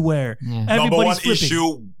 everywhere. Yeah. Number one Everybody's flipping.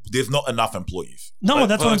 issue: there's not enough employees. No,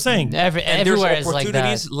 that's what I'm saying. And Everywhere there's is like that.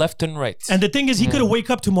 opportunities left and right. And the thing is, he could have wake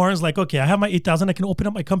up tomorrow and is like, okay, I have my 8,000. I can open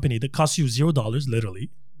up my company that costs you $0, literally.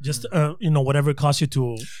 Just whatever it costs you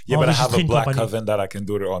to. Yeah, but I have a enregistrer black company. cousin that I can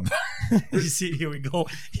do it on. You see, here we go.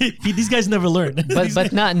 These guys never learn.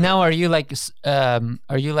 But not now. Are you like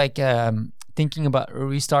thinking about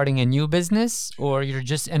restarting a new business, or you're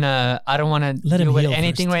just in a I don't want to Let him deal with heal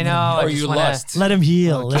anything first. right Let him now. heal. I Or just you wanna- lust. Let him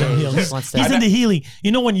heal. Let him heal. Just one step. He's into healing.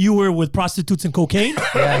 You know when you were with prostitutes and cocaine?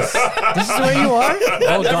 Yes. This is where you are.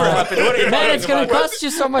 Oh God, happened. What are you man, talking it's gonna about? cost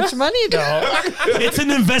you so much money though. It's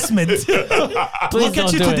an investment. Please Look at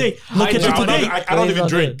don't you do today. it. Look at No, you no, today. I don't Please even don't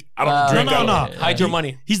do drink. it. I don't drink. no, at no. all. Hide your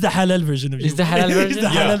money. He's the halal version of you. Is the halal version? He's the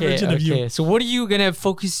halal Okay, version of you. okay. So what are you gonna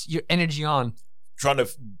focus your energy on? Trying to.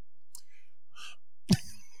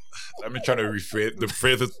 Let me try to rephrase the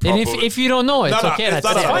phrases And properly. if you don't know, it's okay. it's That's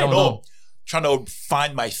not it. that I I don't don't know. know. Trying to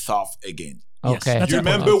find myself again. Okay. That's You it.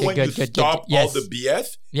 remember Okay, when good, you good, good. stop Yes. all the BS?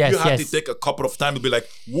 Yes, you have yes. to take a couple of time to be like,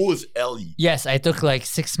 who is Ellie? Yes, I took like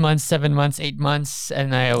 6 months, 7 months, 8 months,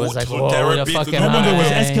 and I was Go like, to whoa, the therapy fuck to am That number was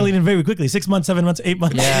I? escalating very quickly. 6 months, 7 months, 8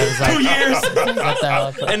 months, Yeah, it was like- 2 years. What the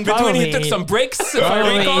hell? And between he took some breaks, if I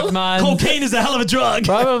Probably recall. 8 months. Cocaine is a hell of a drug.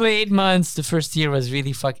 Probably 8 months. The first year was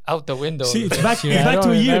really out the window. See, it's The back, first year. it's I back to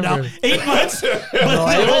don't a year remember. now. 8 months. No,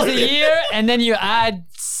 it was a year, and then you add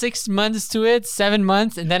 6 months to it, 7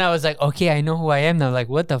 months, and then I was like, okay, I know who I am now. Like,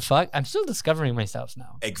 what the fuck? I'm still discovering myself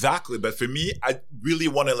now. Exactly. But for me, I really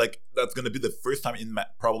want to that's going to be the first time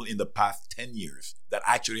probably in the past 10 years that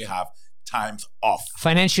I actually have times off.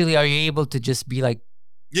 Financially, are you able to just be like,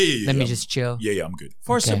 Yeah. let me just chill? Yeah, I'm good.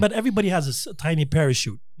 For sure, Okay. but everybody has a tiny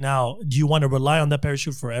parachute. Now, do you want to rely on that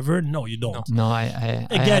parachute forever? No, you don't. No, I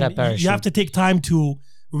had a Again, parachute. you have to take time to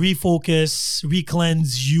refocus,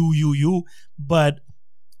 re-cleanse you. But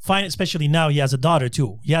fine, especially now he has a daughter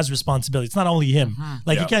too. He has responsibility. It's not only him.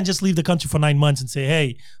 Like Yeah. you can't just leave the country for 9 months and say,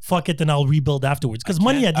 "Hey, fuck it," and I'll rebuild afterwards. Because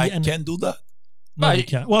money at the I end, can't do that. no, Well, you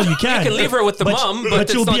can't. Well, you can. You can leave her with the mom,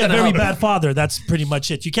 but you'll it's not be a gonna very help. bad father. That's pretty much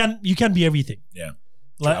it. You can't be everything. Yeah.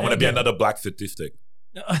 Like- I want to be another black statistic.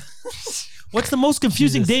 What's the most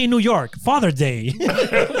confusing day in New York? Father Day.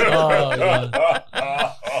 Oh,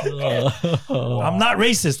 yeah. I'm not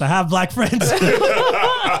racist. I have black friends.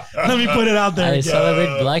 Let me put it out there. I again.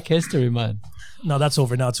 celebrate Black History Month. No, that's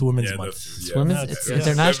over now. It's Women's Yeah, Month. that's- It's yeah. women's. that's- It's that's-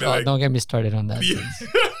 international. like- Don't get me started on that.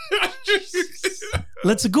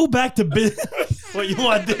 Let's go back to what you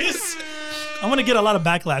want this. I'm gonna get a lot of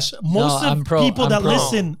backlash. Most I'm of pro. people I'm that pro.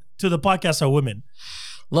 listen to the podcast are women.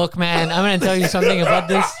 Look, man, I'm gonna tell you something about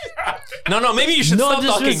this. No, maybe you should No stop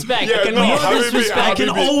talking. disrespect. Yeah, I can no, no how disrespect. I can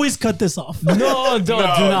Habibi. always cut this off. No, don't, do No,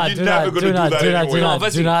 not, you're do never not, gonna do do not, that do not, anyway. do not, No,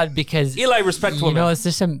 do not, because Eli, respect you women. know,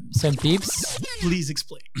 there's some peeps. Please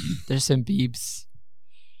explain. There's some peeps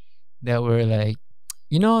that were like,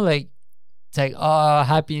 you know, like it's like, oh,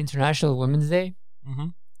 happy International Women's Day.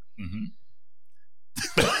 Mhm.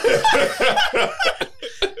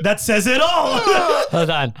 That says it all. Hold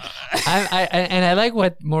on, I like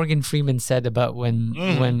what Morgan Freeman said about when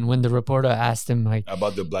the reporter asked him like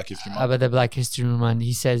About the Black History Month. about the Black History Month.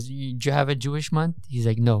 He says, "Do you have a Jewish month?" He's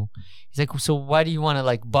like, "No." He's like, "So why do you want to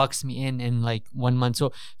like box me in like 1 month?"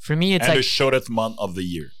 So for me, it's and the like, shortest month of the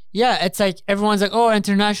year. Yeah, it's like everyone's like, oh,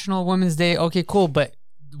 International Women's Day. Okay, cool. But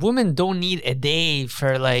women don't need a day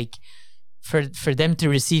for like for them to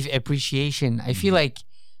receive appreciation. I feel like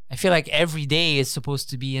every day is supposed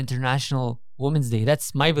to be International Women's Day.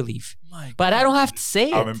 That's my belief. But I don't have to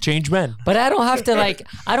say it. Change man. But I don't have to like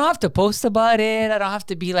I don't have to post about it. I don't have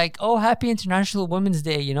to be like, oh, happy International Women's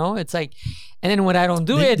Day, you know? It's like, and then when I don't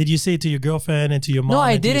do it. Did you say it to your girlfirlend and to your mom? No,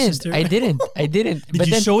 I and to your didn't. sister? I didn't. Did But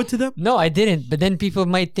you then, show it to them? No, I didn't. But then people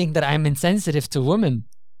might think that I'm insensitive to women.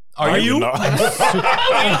 Are you? No.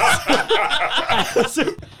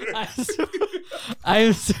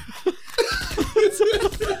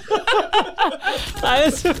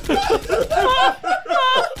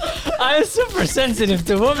 I'm super sensitive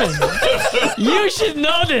to women. You should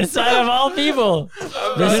know this out of all people.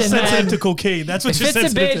 You're Listen, sensitive man, to cocaine. That's what if you're it's a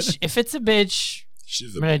sensitive bitch, if it's a bitch,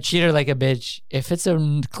 She's I'm a gonna treat her like a bitch. If it's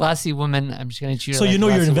a classy woman, I'm just gonna treat her So like you a know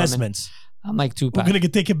your classy woman. investments. I'm like We're Tupac. gonna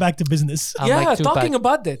take it back to business. I'm Yeah, like Tupac. talking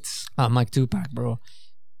about that. I'm like Tupac, bro.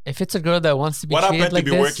 If it's a girl that wants to be what treated happened like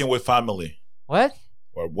to be this, working with family? what?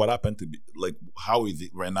 Or what happened to be like? How is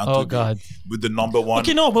it right now? Oh to be God. with the number one.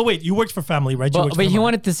 Okay, no, but wait. You worked for family, right? You But, worked but for he family.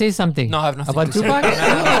 wanted to say something. No, I have nothing about to say. Tupac.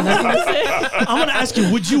 No, nothing to say. I'm gonna ask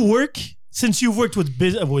you: would you work since you've worked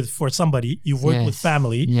with for somebody? You've worked with Yes.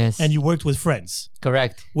 family, Yes. and you worked with friends.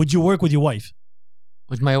 Correct. Would you work with your wife?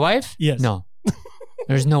 With my wife? Yes. No.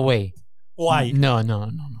 There's no way. Why? No.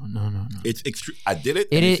 It's extreme. I did it.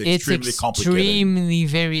 It and is. it's extremely complicated. Extremely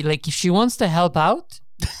very like if she wants to help out,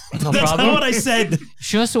 no That's problem. not what I said.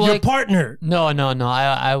 She wants to Your like. partner. No.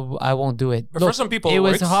 I won't do it. But for some people, it it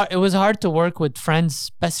was works. hard. It was hard to work with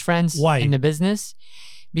friends, best friends, Why? in the business,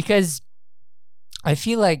 because I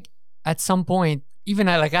feel like at some point, even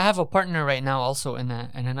I have a partner right now, also in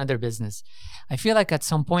another business. I feel like at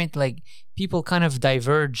some point, like people kind of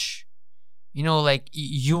diverge. You know, like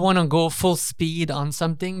you want to go full speed on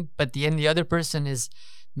something, but the other person is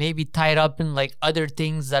maybe tied up in like other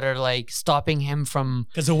things that are like stopping him from.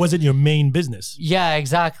 Because it wasn't your main business. Yeah,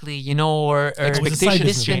 exactly. You know, or Expectations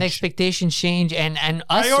distant change. expectations change, and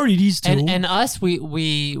us Priorities too. and us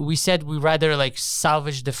we said we rather like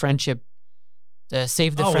salvage the friendship,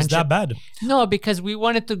 save the Oh, was friendship. that bad? No, because we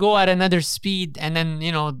wanted to go at another speed, and then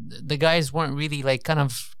the guys weren't really like kind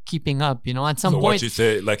of keeping up. At some So point. what you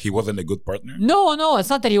say? Like he wasn't a good partner. No, it's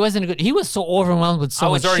not that he wasn't good. He was so overwhelmed with so I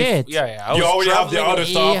was much already. shit. Yeah. I You was already have the traveling. other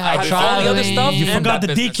stuff. Yeah, at the traveling. time. The other stuff. You and forgot the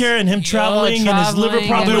that business. daycare and him traveling and his liver traveling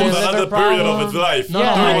problem. There was his another liver period of his problem. life.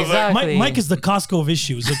 Yeah, There was like- exactly. Mike is the Costco of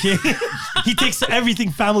issues, okay? He takes everything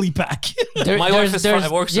family pack. My wife is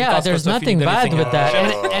fine. Works in Costco, there's so if you nothing need bad anything, with that.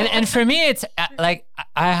 Oh. And for me, it's like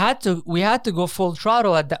we had to go full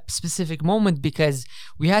throttle at that specific moment because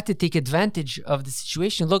we had to take advantage of the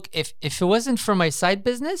situation. Look, if it wasn't for my side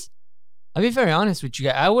business, I'll be very honest with you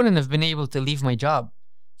guys, I wouldn't have been able to leave my job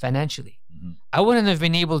financially. Mhm. I wouldn't have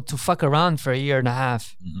been able to fuck around for a year and a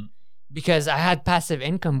half Mhm. because I had passive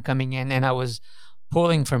income coming in and I was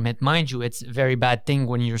pulling from it. Mind you, it's a very bad thing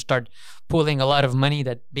when you start pulling a lot of money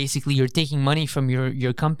that basically you're taking money from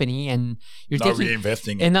your company and you're Not taking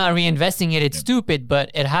reinvesting. and not reinvesting it. It's stupid, but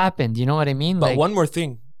it happened. You know what I mean? But Like, one more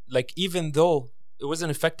thing, like even though it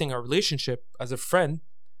wasn't affecting our relationship as a friend,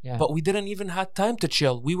 yeah. but we didn't even have time to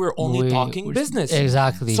chill. We were only We- talking business.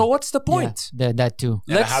 Exactly. So what's the point? Yeah, that too.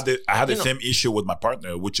 And I Let's- had the you know- same issue with my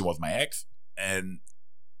partner, which was my ex, and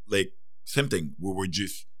like same thing. We were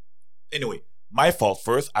just anyway. My fault.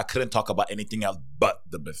 First, I couldn't talk about anything else but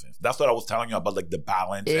the business. That's what I was telling you about, like the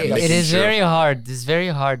balance. And It making is sure. very hard. It's very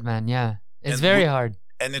hard, man. Yeah, it's And very we- hard.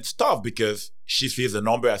 And it's tough because she sees the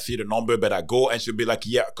number, I see the number, but I go and she'll be like,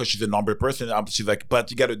 yeah, because she's a number person. She's like, but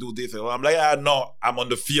you got to do this. And I'm like, no, I'm on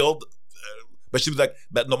the field. But she was like,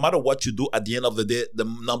 but no matter what you do, at the end of the day, the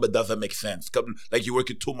number doesn't make sense. Like you're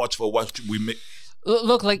working too much for what we make.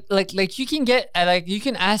 Look, like you can get like you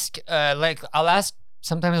can ask like I'll ask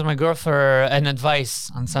sometimes my girl for an advice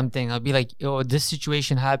on something. I'll be like, oh, this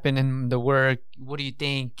situation happened in the work. What do you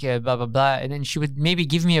think? Blah blah blah. And then she would maybe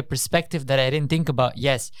give me a perspective that I didn't think about.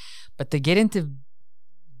 Yes, but to get into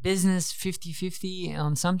business 50-50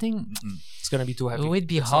 on something, It's gonna be too heavy. it would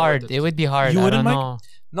be It's not hard. worth It would be hard. You I wouldn't, don't Mike? know.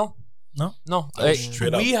 No, No? no.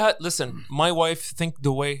 Straight we up. had listen. My wife think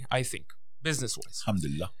the way I think, business wise,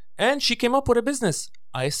 Alhamdulillah. and she came up with a business.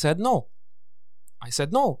 I said no.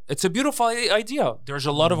 It's a beautiful idea. There's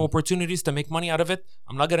a lot of opportunities to make money out of it.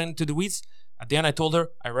 I'm not getting into the weeds. At the end, I told her,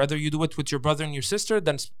 I'd rather you do it with your brother and your sister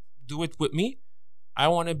than do it with me. I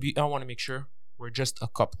want to make sure we're just a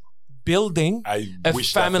couple. Building I A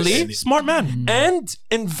wish that for family? any- Smart man. and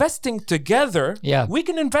investing together. Yeah. We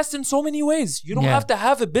can invest in so many ways. You don't Yeah. have to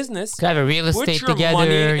have a business. Could have a real Put estate your money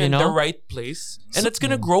together. You in the know. right place. and it's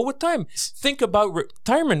gonna grow with time. Think about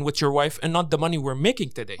retirement with your wife and not the money we're making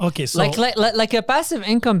today. Okay, so like a passive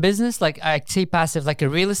income business, like I say passive, like a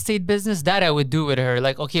real estate business, that I would do with her.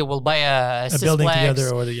 Like, okay, we'll buy a building Sisplex,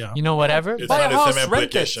 together or you know, whatever. It's Buy a not the house, same rent it.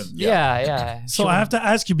 implication. Yeah. So I have to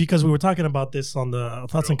ask you, because we were talking about this on the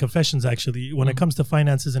Thoughts and Confessions, actually, when it comes to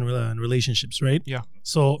finances and relationships, right? Yeah.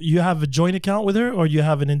 So you have a joint account with her, or you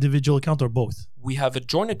have an individual account, or both? We have a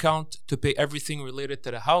joint account to pay everything related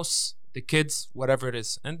to the house, the kids, whatever it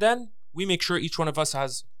is. And then we make sure each one of us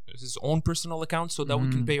has his own personal account so that we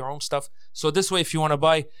can pay our own stuff. So this way, if you want to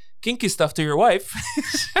buy kinky stuff to your wife,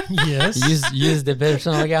 Yes. use the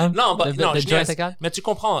personal account. no, but the no, joint yes, account. mais tu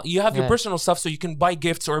comprends. You have your Yeah. personal stuff so you can buy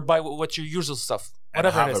gifts or buy what's your usual stuff, And I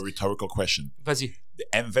whatever have it a is. rhetorical question. Vas-y. The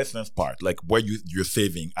investment part, like where you're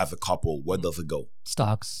saving as a couple, where does it go?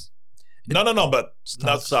 Stocks. No, but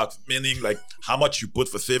not stocks. Meaning like how much you put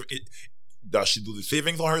for saving. Does she do the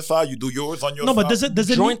savings on her side? You do yours on your No, side? but does it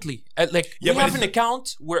mean- Jointly. Like Yeah, we but have an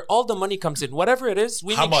account where all the money comes in. Whatever it is,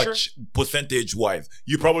 we how make much sure. percentage wise?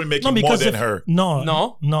 You probably making No, more because than if- her. No.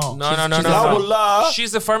 No. No. No. La, la.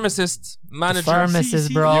 She's a pharmacist, manager. Pharmacist,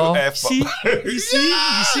 See, bro. You F- See? You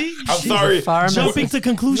see? I'm sorry. Pharmacist. Jumping to No,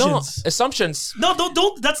 conclusions. assumptions. No,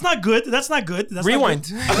 don't. That's not good. That's not good. That's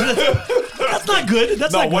Rewind. Not good. That's not good.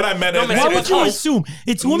 That's No, not what good. I meant No, is man, Why it would is you us. assume?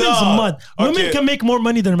 It's women's No. month. Women Okay. can make more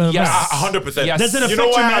money than men. Yes. 100%. Yes. Does it You affect know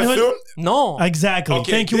your why I manhood? assume? No. Exactly.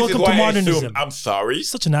 Okay, Thank you. this is Welcome to why I modernism. assume. I'm sorry.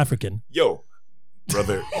 Such an African. Yo,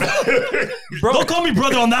 brother. Bro. Don't call me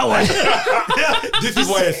brother on that one. This is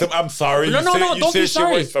why I assume. I'm sorry. No, you no, say, no, you don't say be she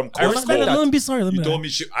sorry. was from I respect Costco. that. Let me be sorry. Let me You told me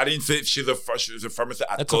I didn't say she's a pharmacist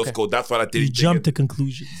at That's Costco. okay. That's what I did. You jumped to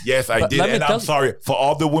conclusions. Yes, I But did, let me and tell I'm you- sorry for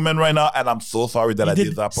all the women right now, and I'm so sorry that I You did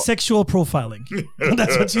did that. sexual profiling.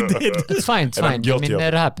 That's what you did. It's fine. It's And I'm fine. I guilty mean, of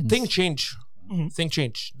that happens. Thing change. Thing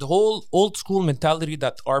change. The whole old school mentality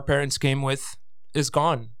that our parents came with is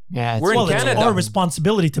gone. Yeah, it's We're in Well, it's Canada. our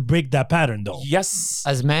responsibility to break that pattern, though. Yes.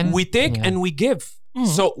 As men, we take yeah. and we give.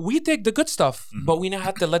 So we take the good stuff, but we now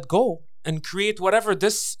have to let go and create whatever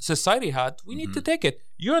this society had. We need to take it.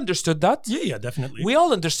 You understood that. Yeah, definitely. We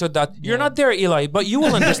all understood that. You're not there, Eli, but you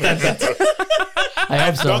will understand that. I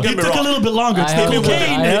hope so. Don't get It me took a wrong. little bit longer. It's I the hope-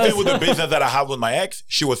 cocaine I- Even with the business that I had with my ex,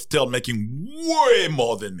 she was still making way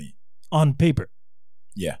more than me. on paper.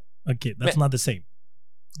 Yeah. Okay, that's Man. not the same.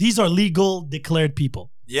 These are legal, declared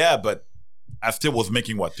people. Yeah, but I still was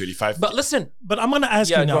making what, 35? But listen, But I'm gonna ask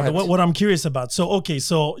Yeah, you go now ahead. what I'm curious about. So okay,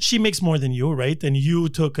 so she makes more than you, right? And you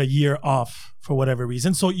took a year off for whatever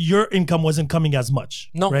reason. So your income wasn't coming as much.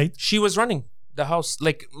 no, Right? she was running the house.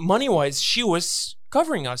 Like money-wise, she was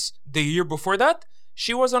covering us. The year before that,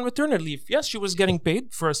 she was on maternity leave. Yes, she was getting paid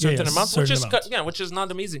for a certain yes, amount, certain amount. which is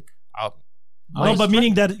not amazing. No, but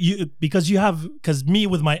meaning that because me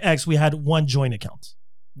with my ex, we had one joint account.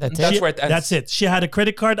 That's That's it. where it ends. That's it. She had a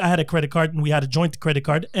credit card, I had a credit card, and we had a joint credit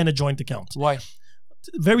card and a joint account. Why?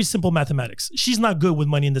 Very simple mathematics. She's not good with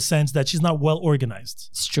money in the sense that she's not well organized.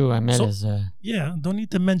 It's true. I mean, So- it's, Yeah, don't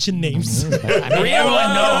need to mention names. I mean,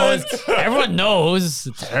 everyone knows. Everyone knows.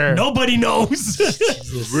 It's her. Nobody knows.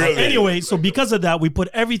 Really? Anyway, so because of that, we put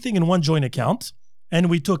everything in one joint account and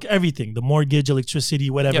we took everything, the mortgage, electricity,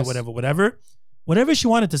 whatever, Yes. whatever. Whatever she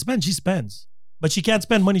wanted to spend, she spends. But she can't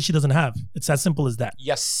spend money she doesn't have. It's as simple as that.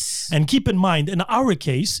 Yes. And keep in mind, in our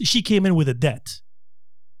case, she came in with a debt.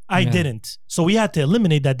 I Yeah. didn't. So we had to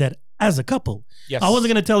eliminate that debt as a couple. Yes. I wasn't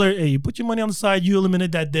going to tell her, hey, you put your money on the side, you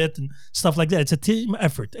eliminate that debt and stuff like that. It's a team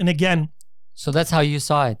effort. And again, So that's how you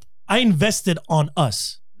saw it. I invested on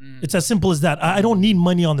us. It's as simple as that. I don't need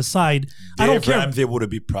money on the side. I don't Dave care. Ramsey would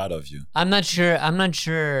be proud of you. I'm not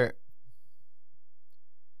sure.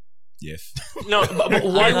 Yes. No, but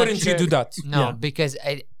why I'm not wouldn't you sure. do that? No, Yeah. because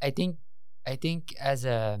I think as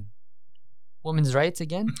a women's rights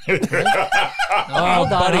again. Oh,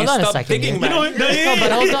 buddy, hold on a stop second. digging, here. man.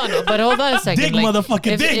 No, but hold on a second. Dig,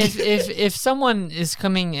 motherfucker, dig. If someone is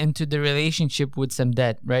coming into the relationship with some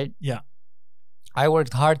debt, right? Yeah. I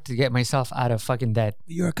worked hard to get myself out of fucking debt.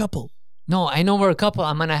 You're a couple. No, I know we're a couple.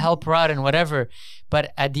 I'm gonna help her out and whatever.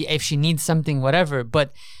 But if she needs something, whatever.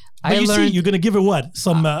 But But I you learned. see, you're gonna give her what?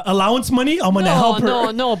 Some allowance money? I'm gonna help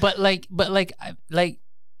her. No. But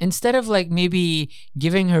instead of like maybe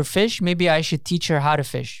giving her fish, maybe I should teach her how to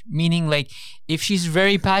fish. Meaning like if she's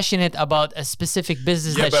very passionate about a specific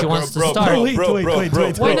business Yeah, that she but wants to bro, start. wait,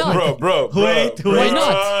 wait. Why not? Wait.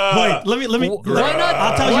 not? Wait, let me. Why not?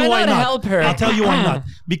 I'll tell Why you why not not. help her? I'll tell you why not.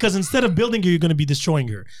 Because instead of building her, you're going to be destroying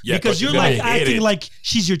her. Yeah, because 'cause you're you're like gonna hate acting it. like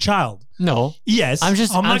she's your child. No. Yes, I'm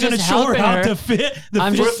just- I'm I'm not going to just show her helping how her. to fit the.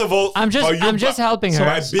 I'm fit. First of all, I'm just helping her.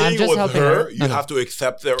 By being I'm just with helping her, her. you No, no. have to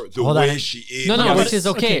accept her the Hold way on. she is. No, no, Yeah, which but- is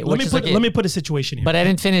okay. Let Which me put a situation here. But I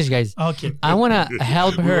didn't finish, guys. Okay. I want to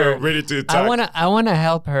help We her. were ready to attack. I want to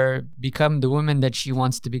help her become the woman that she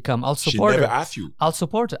wants to become. I'll She support never her. asked you, I'll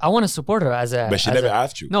support her. I want to support her as a. but she as never a-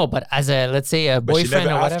 asked you. No, but as a, let's say, a But she boyfriend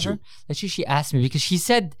never or asked whatever. you. Let's say she asked me because she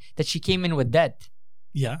said that she came in with debt.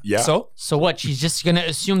 Yeah. Yeah. So what? She's just gonna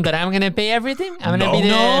assume that I'm gonna pay everything. I'm gonna No. be the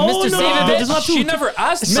No, Mr. no, Save a that's Bitch. not true. She never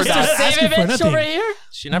asked for Mr. Mr. that. Asking Save a for Bitch nothing. over here.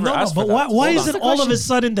 She never No, asked but for that. why Hold is on. it all of a question.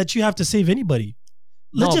 sudden that you have to save anybody?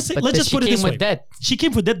 Let's just but put she it came this with way. debt. She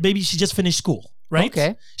came for debt, baby. She just finished school, right?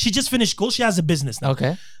 Okay. She just finished school. She has a business now.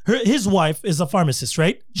 Okay. His wife is a pharmacist,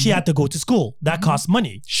 right? She had to go to school. That costs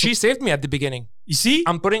money. She saved me at the beginning. You see?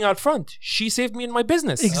 I'm putting out front. She saved me in my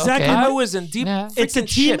business. Exactly. Okay. I was in deep Yeah. It's a freaking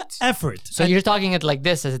team shit. effort. So you're talking it like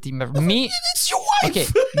this as a team effort. Me, It's your wife. okay.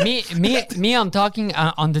 Me. I'm talking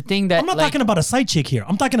on the thing that I'm not like, talking about a side chick here.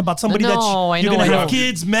 I'm talking about somebody No, that I you're know, gonna I have know.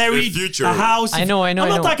 kids, married, The future. a house. I know, I'm I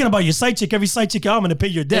not know. talking about your side chick. Every side chick, oh, I'm gonna pay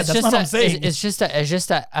your debt. It's That's just not what I'm a- saying. It's just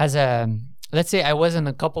a, as a. Let's say I was in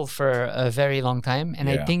a couple for a very long time, and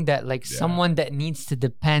I Yeah. think that like Yeah. someone that needs to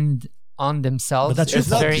depend on themselves But that's your is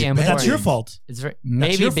fault. very But important. That's your fault. It's very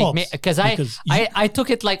maybe your big fault. because Because you- I took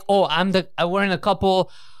it like, oh, we're in a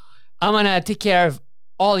couple. I'm gonna take care of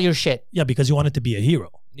all your shit. Yeah, because you wanted to be a hero.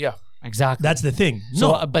 Yeah. Exactly. That's the thing.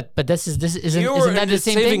 so. No, But this isn't You're that in the the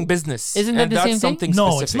same saving thing? business. Isn't that and the that's same thing? something no,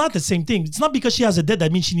 specific. it's not the same thing. It's not because she has a debt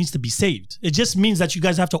that means she needs to be saved. It just means that you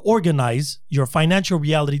guys have to organize your financial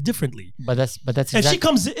reality differently. But that's If exactly. she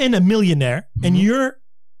comes in a millionaire and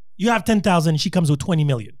you have 10,000 and she comes with 20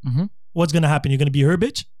 million, Mhm. what's gonna happen? You're gonna be her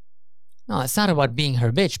bitch? No, it's not about being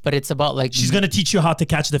her bitch, but it's about like She's gonna teach you how to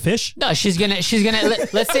catch the fish? No, she's gonna.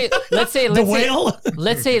 Let's say. The whale?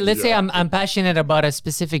 Let's say I'm passionate about a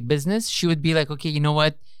specific business. She would be like, okay, you know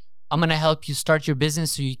what? I'm gonna help you start your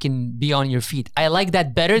business so you can be on your feet. I like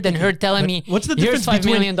that better than her telling But me, what's the here's difference $5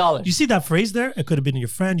 between million. You see that phrase there? It could have been your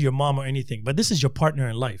friend, your mom, or anything. But this is your partner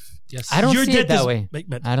in life. Yes. I don't Your see it debt that is- way.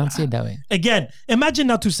 but- I don't see it that way. Again, imagine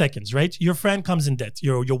now 2 seconds, right? Your friend comes in debt.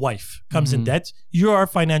 Your wife comes in debt. You are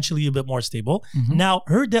financially a bit more stable. Now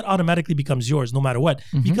her debt automatically becomes yours no matter what.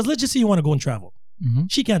 Because let's just say you want to go and travel. Mhm.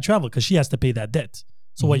 She can't travel because she has to pay that debt.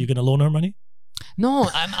 So what, you're gonna loan her money? No,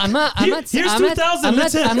 I'm not. Here's I'm not, 2,000, I'm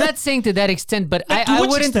let's- not, I'm not saying to that extent, but Like, to I which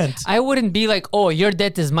wouldn't. extent? I wouldn't be like, oh, your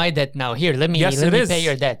debt is my debt now. Here, let me Yes, it is. pay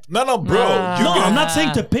your debt. No, bro. Nah. You're No, gonna- I'm not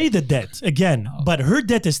saying to pay the debt again, but her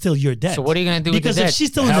debt is still your debt. So what are you gonna do with Because the if debt? she's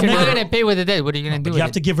still in if the you're not negative- gonna pay with the debt, what are you gonna do But with you have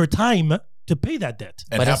it? to give her time to pay that debt.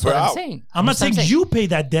 and But that's help what her I'm out. saying. I'm not That's what saying you pay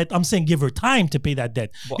that debt. I'm saying give her time to pay that debt.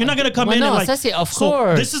 You're not gonna come well, in no, and like, Sasi, of so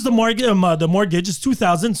course. this is the mortgage is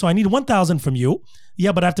 2,000, so I need 1,000 from you.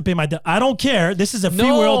 Yeah, but I have to pay my debt. I don't care. This is a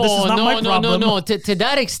free world. This is not my problem. No. To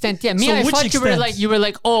that extent, yeah. Me, So I which thought extent? you were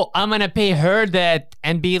like, oh, I'm gonna pay her debt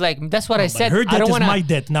and be like, that's what I But said. her I debt don't is wanna. my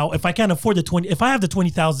debt. Now, if I can't afford if I have the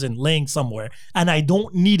 20,000 laying somewhere and I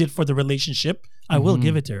don't need it for the relationship, I will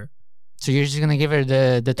give it to her. So you're just gonna give her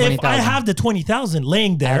the 20,000. If I have the 20,000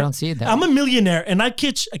 laying there, I don't see it that I'm way. a millionaire and I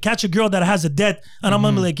catch a girl that has a debt and I'm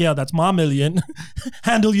gonna be like, yeah, that's my million.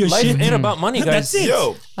 Handle your Life shit. ain't about money, guys. That's it.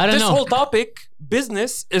 Yo, I don't This know. whole topic,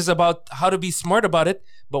 business, is about how to be smart about it.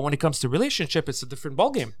 But when it comes to relationship, it's a different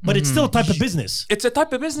ballgame. But it's still a type of business. It's a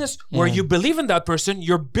type of business where you believe in that person,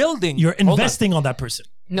 you're building. You're Hold on. investing on that person.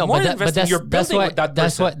 No, More but, investing, you're that's building why with that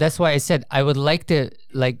person. that's why I said I would like to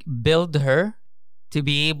like build her to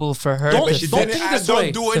be able for her Don't- to but she don't fetch, didn't. think I this don't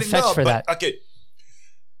way. do To anything. fetch No, for but that. okay.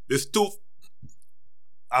 There's two.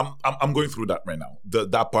 I'm going through that right now.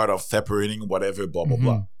 That part of separating whatever, blah blah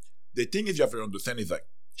blah. The thing is, you have to understand is like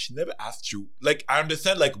she never asked you. Like I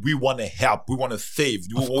understand, like we want to help, we want to save.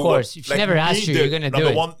 Of course, if she never asked you, you're gonna do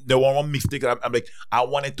it. The one mistake. I'm like, I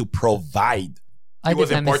wanted to provide. I It was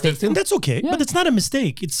did that important mistake too. And that's okay. Yeah. But it's not a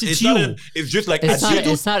mistake. It's It's you. not. It's just like It's I not. see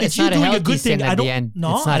you It's not. It's It's you not a doing a healthy good thing. sin I at don't. the end.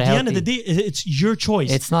 No, it's not at the end of the healthy. day, it's your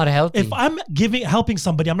choice. It's not healthy. If I'm helping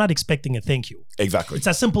somebody, I'm not expecting a thank you. exactly. It's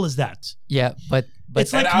as simple as that. yeah, but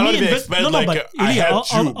It's like And I don't me even invest. expect, No, like, but I Ilya,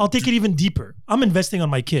 helped you. I'll take it even deeper. I'm investing on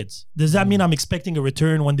my kids. Does that mean I'm expecting a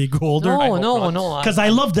return when they grow older? no. Because I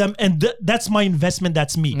love them, and that's my investment.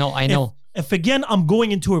 That's me. No, I know. If again I'm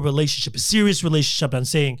going into a relationship, a serious relationship, and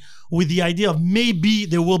saying with the idea of maybe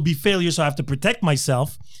there will be failure, so I have to protect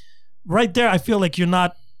myself. Right there, I feel like you're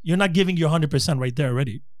not giving your 100% right there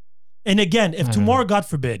already. And again, if tomorrow, God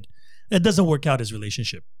forbid, it doesn't work out as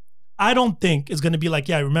relationship. I don't think it's going to be like,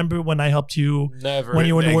 yeah, remember when I helped you Never. when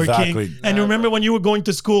you were Exactly. working? And remember when you were going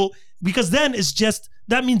to school? Because then it's just,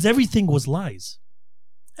 that means everything was lies.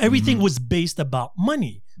 Everything was based about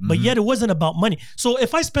money, but yet it wasn't about money. So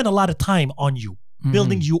if I spend a lot of time on you,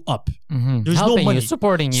 building you up, there's Helping no money. you,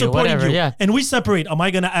 supporting you, whatever. you, Yeah. and we separate, am I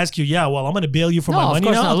going to ask you, yeah, well, I'm going to bail you for my No, of money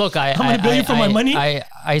course now? not. Look, I'm going to bail you for my money?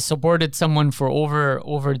 I supported someone for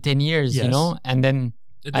over 10 years, you Yes. know, and then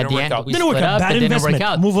It at didn't the work end out. we Didn't work split out. up. Bad It didn't investment. work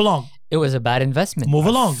out. Move along. It was a bad investment. Move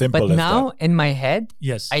along. Simple But as now that. in my head,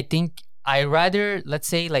 Yes. I think I rather, let's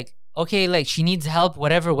say, like, okay, like she needs help,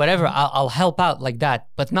 whatever, I'll help out like that,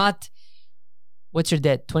 but not. What's your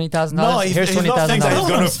debt? $20,000. No, Here's he's not saying that he's No,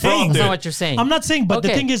 going I'm to saying front That's it. not what you're saying. I'm not saying, but the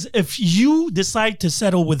Okay. thing is, if you decide to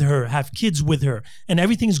settle with her, have kids with her, and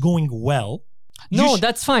everything's going well, No,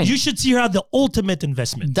 that's fine. You should see her as the ultimate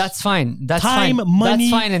investment. That's fine. That's Time, fine. money,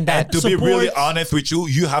 That's fine in that. And to be really Support. honest with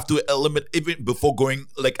you have to eliminate, even before going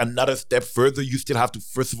like another step further, you still have to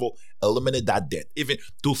first of all eliminate that debt. Even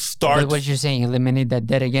to start. But what you're saying, eliminate that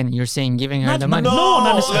debt again. You're saying giving her Not, the money.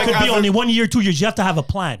 not necessarily. like It could be as a- only 1 year, 2 years. You have to have a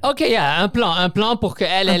plan. Okay, yeah, un plan pour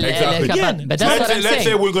qu'elle elle est Exactly. capable. Again, But that's what I'm let's say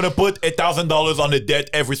saying. we're gonna put $1,000 on the debt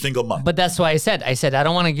every single month. But that's why I said I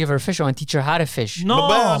don't want to give her fish. I want to teach her how to fish. No,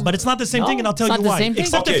 But- but it's not the same No, thing, and I'll tell it's you not the why. same thing.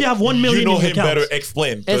 Except Okay, if you have 1 million you know in your him better. account.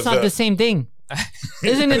 Explain. It's 'cause, not the same thing.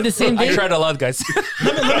 Isn't it the same I thing? tried a lot, guys.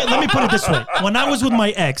 Let me put it this way. When I was with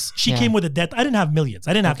my ex, she Yeah. came with a debt. I didn't have millions.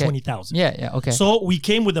 I didn't have Okay. 20,000. Yeah, okay. So we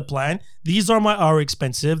came with a plan. These are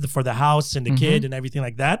expensive for the house and the kid and everything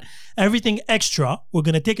like that. Everything extra, we're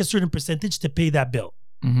gonna take a certain percentage to pay that bill,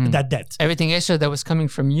 that debt Everything extra that was coming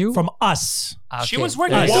from you. from us. She Okay. was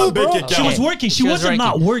working Nice. One too, bro. big account. She was working. She wasn't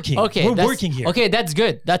not working. Okay, we're that's- working here. Okay, that's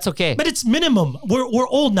good. That's okay. But it's minimum. We're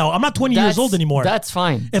old now. I'm not 20 years old anymore. That's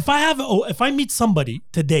fine. If I meet somebody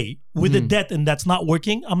today with a debt and that's not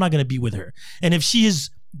working, I'm not gonna be with her. And if she is,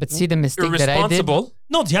 But see the mistake that I did. Irresponsible.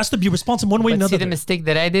 no, she has to be responsible one way or But see another. the mistake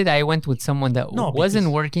that I did. I went with someone that No, wasn't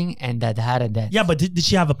because- working and that had a debt. Yeah, but did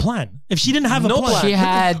she have a plan? If she didn't have a No plan, plan. She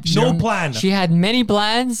had no plan. She had many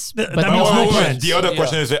plans, That but means no no action. plan. The other Yeah.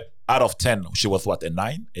 question is, out of 10, she was what, a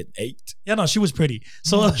 9, an 8? Yeah, no, she was pretty.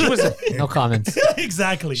 So She was a, No comments.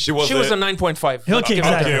 exactly. She was a 9.5. Okay,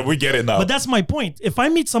 exactly. Okay, we get it now. But that's my point. If I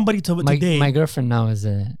meet somebody My, today, my girlfriend now is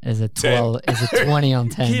a 12 is a 20 on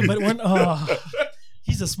 10. okay, but when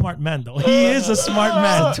he's a smart man though. He is a smart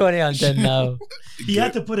man. 20 on 10 now. He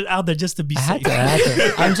had to put it out there just to be I safe. had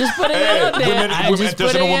to. I'm just putting it out there. Women- I'm just International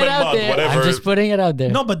putting it Women out Month, there. whatever. I'm just putting it out there.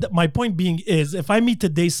 No, but my point being is, if I meet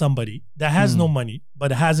today somebody that has no money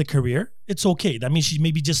but has a career, it's okay. That means she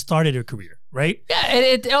maybe just started her career, right? Yeah,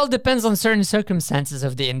 it all depends on certain circumstances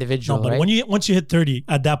of the individual, No, but right? once you hit 30,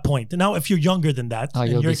 at that point, now if you're younger than that, oh,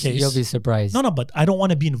 in you'll your be case, you'll be surprised. no, but I don't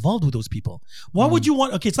want to be involved with those people. Why would you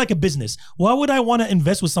want? Okay, it's like a business. Why would I want to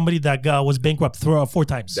invest with somebody that was bankrupt 4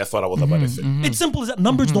 times? That's what I was about to say. It's simple as that.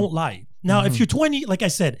 Numbers don't lie. Now, if you're 20, like I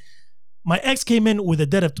said, my ex came in with a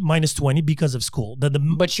debt of minus 20 because of school.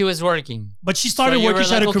 But she was working. But she So started you were working.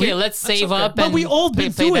 She like, had a okay, career. let's save okay. up. But and we all pay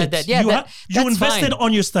been through that it. debt. Yeah, you that's invested fine.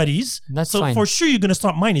 on your studies. That's so fine. for sure you're gonna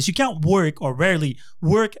start minus. You can't work or rarely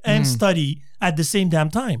work and study at the same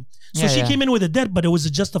damn time. So Yeah, she yeah. came in with a debt, but it was a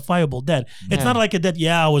justifiable debt. It's Yeah. not like a debt.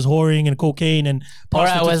 Yeah, I was whoring and cocaine and Or I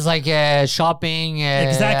prostitutes. was like shopping.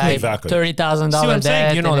 Exactly. Exactly. $30,000 See what I'm saying?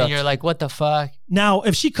 debt. You know and then that. you're like, what the fuck? Now,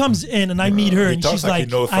 if she comes in and I meet her he and talks she's like he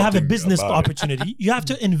like, knows I have a something business about it. opportunity, you have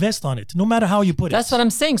to invest on it, no matter how you put it. That's what I'm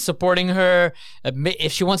saying. Supporting her.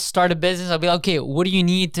 If she wants to start a business, I'll be like, okay, what do you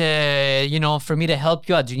need to, for me to help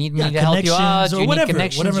you out? Do you need me to help you out? connections Do or you whatever, need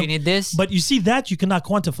connections? whatever. Do you need this? But you see that you cannot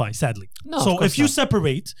quantify, sadly. No, of so course if you not.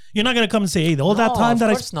 separate, you're not gonna come and say, "Hey, all that No, time of that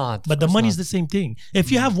I." course not. But Of the course money's not. the same thing.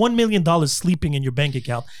 If you have $1 million sleeping in your bank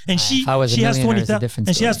account, and If I was a she has millionaire, it's a 20,000, different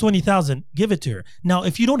and she has story. 20,000, give it to her. Now,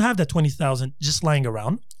 if you don't have that 20,000 just lying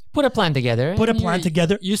around, Put a plan together. put a and plan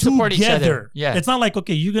together. You support together. each other. Yeah. It's not like,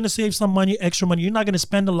 okay, you're gonna save some money, extra money. You're not gonna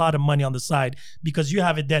spend a lot of money on the side because you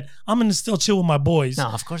have it debt. I'm gonna still chill with my boys. No,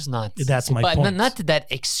 of course not. That's my but point. not to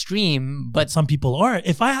that extreme. But Some people are.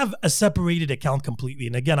 If I have a separated account completely,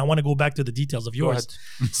 and again, I want to go back to the details of yours.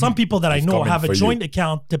 Some people that I He's know coming have a for you. joint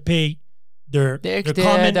account to pay their the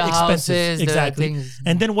common the expenses. houses, the Exactly. things.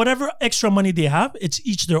 And then whatever extra money they have, it's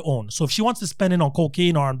each their own. So if she wants to spend it on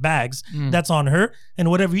cocaine or on bags, that's on her. And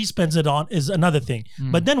whatever he spends it on is another thing.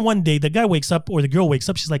 But then one day the guy wakes up or the girl wakes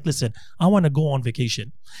up, she's like, listen, I want to go on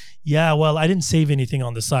vacation. Yeah, well, I didn't save anything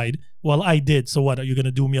on the side. Well, I did. So what? Are you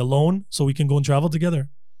going to do me a loan so we can go and travel together?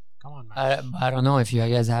 Come on, man. I don't know if you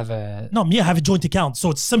guys have a. No, me, I have a joint account,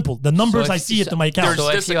 so it's simple. The numbers So I if- see it in my account. There's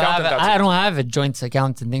So this if you account have, and that's I it. don't have a joint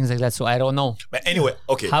account and things like that, so I don't know. But anyway,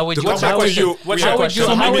 okay. How would To you? come back How to would you, you? what's we your are- question? So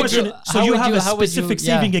How my would question, you- so you have a how would you- specific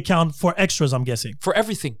yeah. saving account for extras, I'm guessing. For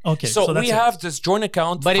everything. Okay, So, so that's we it. have this joint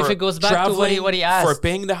account. But if for it goes back to traveling, what he asked. for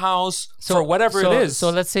paying the house, for whatever so, it is.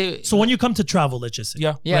 So let's say. So when you come to travel, let's just say,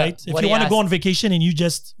 Yeah. Yeah, right? If what you he want to go asked. on vacation and you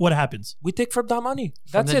just, what happens? we take from that money.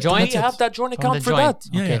 From That's the it. joint? We That's it. have that joint From account the for joint. that.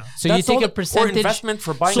 Yeah, Okay. yeah. So you That's take all a the- percentage. Or investment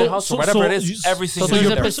for buying So- a house so- or whatever so it is. you- Everything. so is there's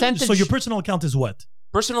there. a percentage. So your personal account is what?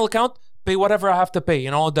 Personal account, pay whatever I have to pay.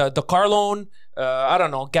 You know, the car loan, I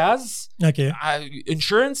don't know, gas, Okay.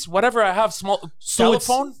 insurance, whatever I have, small So it's-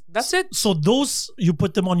 telephone. That's it. So those, you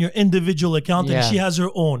put them on your individual account and Yeah. she has her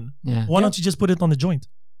own. Yeah. Why don't you just put it on the joint?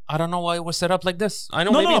 I don't know why it was set up like this. I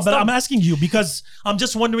know No, maybe no, it's but dumb. I'm asking you because I'm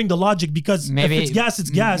just wondering the logic because Maybe if it's gas, it's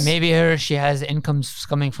gas. Maybe she has incomes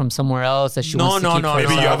coming from somewhere else that she No, wants to no, keep no, for Maybe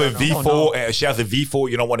no, you herself. have a no, V4 and she has a V4.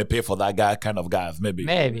 You don't want to pay for that guy kind of gas. Maybe.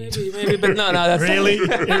 Maybe. Maybe, but no, that's Really?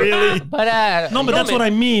 Really? But No, but No, that's man. what I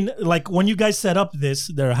mean. Like when you guys set up this,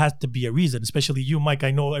 there has to be a reason. Especially you, Mike.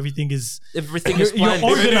 I know everything is. everything You're- is planned. you're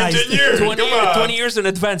organized. Engineer, 20, come on. 20 years in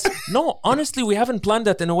advance. No, honestly, we haven't planned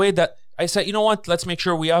that in a way that I said, you know what? Let's make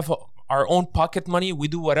sure we have our own pocket money. We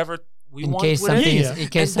do whatever we in want case with it. something, Yeah, is, yeah. in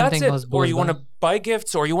case And that's something it. goes Or you want bad. to buy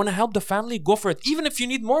gifts, or you want to help the family, go for it. Even if you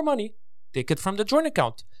need more money, take it from the joint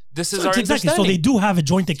account. This is So our exactly. So understanding. they do have a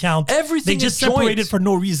joint account. Everything They just is joint. separated for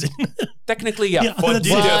no reason. Technically, yeah. Yeah. For That's-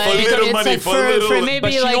 detail, Well, for it- little it's money, like for for little. maybe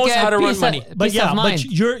But she like knows a how to run piece money. Of, But peace yeah, of but mind.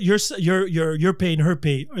 your pay and her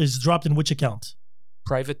pay is dropped in which account?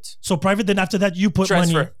 Private. So private. Then after that, you put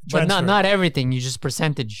Transfer. money. But Transfer. not everything. You just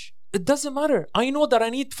percentage. It doesn't matter. I know that I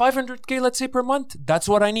need 500K, let's say, per month. That's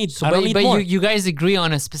what I need. So I don't need but more. you guys agree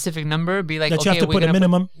on a specific number. Be like, that okay, you have to we're put a gonna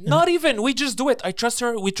minimum. Not even. We just do it. I trust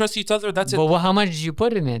her. We trust each other. That's it. But how much did you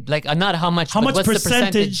put in it? Like, not how much. How but much what's the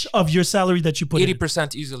percentage of your salary that you put in?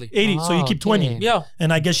 80% easily. 80. So you Oh, keep 20. okay. Yeah.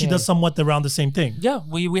 And I guess she Okay. does somewhat around the same thing. Yeah.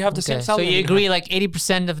 We have the same Okay, so salary. you agree like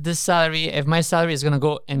 80% of this salary. If my salary is gonna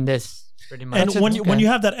go in this, pretty much. And when Okay. you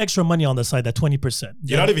have that extra money on the side, that 20%,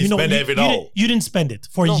 You're not even spending it all. You didn't spend it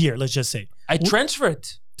for a No. year. Let's just say I transfer it.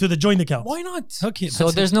 to the joint account. Why not? Okay. so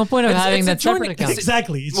that's there's it. no point of It's- having it's a that separate joint- account.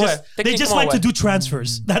 Exactly. It's Ouais, just they just techniquement, like to ouais. do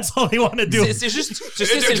transfers. That's all they want to do. C'est juste, tu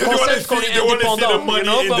sais, They c'est le wanna concept see- qu'on est they wanna see the indépendant, money you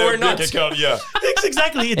know, in but their we're not. bank account, yeah. It's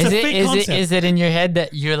exactly. It's Is a it, fake is concept. it is it in your head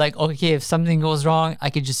that you're like, okay, if something goes wrong, I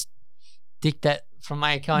could just take that from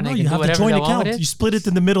my account. No, I you can do have the whatever joint I want account. with it. You split it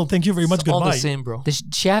in the middle. Thank you very much. It's all Goodbye. the same, bro. Does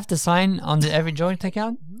she have to sign on every joint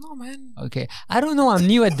account? No, man. Okay, I don't know. I'm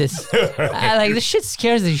new at this. This shit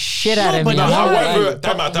scares the shit out of but me. now, However, Like,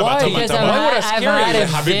 time out. Because Why would I I've scare had you? a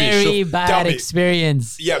Habibi, very so bad tell me.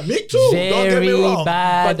 experience. Yeah, me too. Don't get Very me wrong.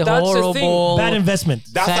 bad, But that's the thing. horrible. Bad investment.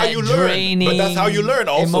 That's how fat you learn. But that's how you learn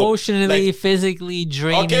also. Emotionally, Like, physically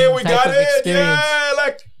draining okay, we type got of it. experience. Yeah,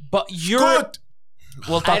 like But you're. good.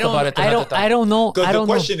 We'll talk about it another time. I don't know. Because I the don't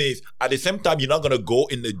know. question is, at the same time, you're not gonna go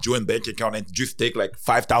in the joint bank account and just take like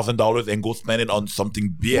 $5,000 and go spend it on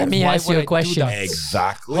something big. Let me Why ask would you I a do question. that?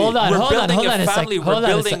 Exactly. Hold on, We're hold on, building hold a on a family. sec. We're Hold on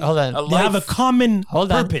a building sec. Hold on. a They have a life. common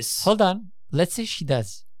Hold on. purpose. Hold on. Let's say she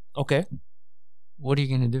does. Okay. What are you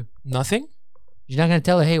gonna do? Nothing. You're not gonna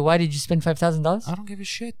tell her, hey, why did you spend $5,000? I don't give a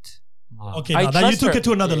shit. Okay, I now that you trust took her. it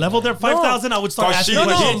to another level there. 5,000, I would start Cause asking she- No,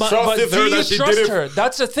 questions. no, He but trusted do her you that she trust did it. her?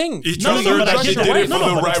 That's the thing. He No, trusted no, her but that I she get did that. it for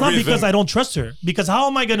the but right it's not reason. because I don't trust her. Because how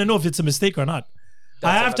am I going to know if it's a mistake or not?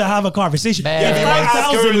 I have to have a conversation. Man. If Yeah, you might ask her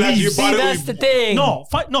 5,000 like you leaves, bought See, it that's the thing. no,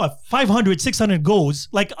 if 500, 600 goes,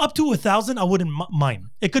 like up to 1,000, I wouldn't mind.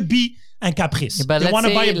 It could be un caprice. But they want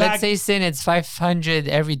to buy it let's back. say sin it's 500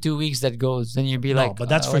 every 2 weeks that goes. Then you'd be No, like, but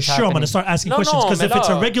that's for what's sure. I'm going happening? to start asking No, questions no, because if mais it's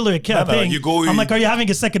a là- regular No, thing, you go- I'm like, are you having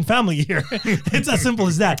a second family here? It's as simple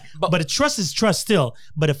as that. But trust is trust still.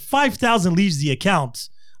 But if 5,000 leaves the account,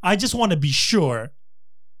 I just want to be sure.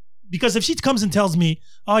 Because if she comes and tells me,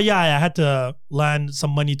 oh yeah, I had to lend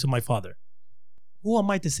some money to my father, who am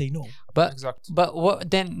I to say no? But Exact. but what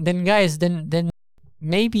then guys then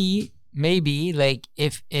maybe like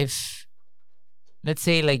if let's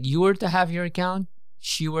say like you were to have your account,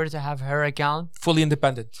 she were to have her account, Fully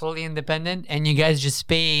independent. fully independent, and you guys just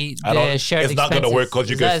pay I the don't- shared it's not gonna expenses. work 'cause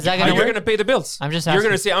you Is that- guys- is that You're gonna going work? to pay the bills. I'm just You're asking.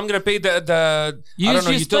 going to say, I'm going to pay the I don't know,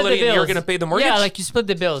 you split utility, the and you're bills. going to pay the mortgage? Yeah, like you split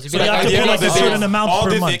the bills. You'd be So you like, have to okay, pay like a let's certain do- amount all per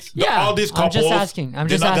these month. things- Yeah, all these I'm couples, just asking. I'm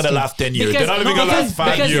just they're not asking. gonna last 10 years. They're not even gonna last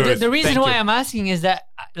 5 years. The reason Thank why you. I'm asking is that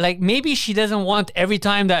like maybe she doesn't want every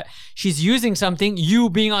time that she's using something, you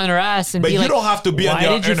being on her ass and But be you like, don't have to be on why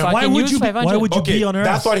your- did you in a- fucking Why would use you? 500? Why would you Okay, be on her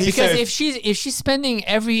that's ass? what he Because said. if she's spending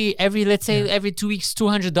every let's say every 2 weeks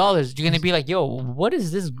 $200, you're gonna be like, yo, what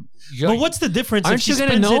is this? But what's the difference? Aren't if she you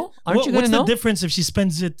gonna spends know? It, Aren't you what's gonna know? the difference if she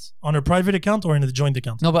spends it on her private account or in a joint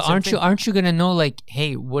account? No, but Same thing. aren't you gonna know like,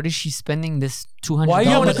 hey, what is she spending this $200? Why you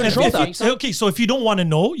wanna But control if that? okay, so if you don't want to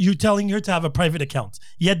know, you're telling her to have a private account.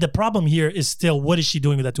 Yet the problem here is still, what is she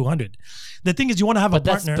doing with that 200? The thing is, you want to have a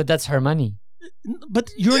partner, But that's her money. but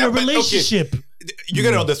you're in Yeah, a but okay. relationship. You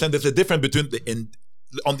gotta understand there's a difference between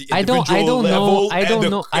on the I don't individual level know. I and don't the-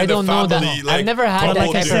 know. and I the don't know that. family, I've never had couple that like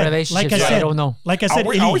I type thing. of said, relationship. like I so I said, don't know. Like I said, Are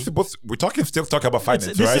we Eli, supposed? We're talking still talking about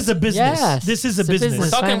finance, this right? is a business. Yes, This is a it's a business.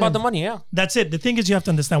 business. Talking Finance. about the money, yeah. That's it. The thing is, you have to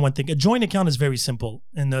understand one thing. A joint account is very simple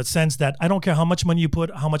in the sense that I don't care how much money you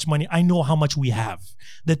put, how much money, I know how much we have.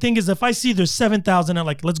 The thing is, if I see there's 7,000 and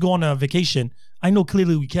like, let's go on a vacation, I know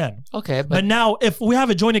clearly we can. Okay, But but now, if we have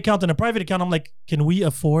a joint account and a private account, I'm like, can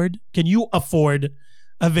you afford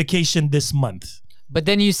a vacation this month? but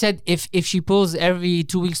then you said if she pulls every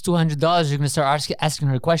 2 weeks $200, you're gonna start asking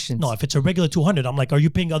her questions. No, if it's a regular 200, I'm like, are you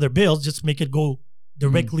paying other bills? Just make it go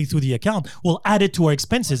directly through the account. We'll add it to our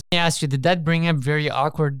expenses. Let me ask you, did that bring up very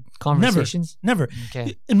awkward conversations? Never.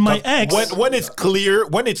 Okay. In my ex, when it's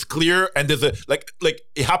clear, and there's a like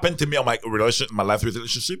it happened to me on my last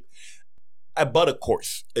relationship. I bought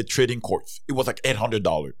a trading course. It was like $800.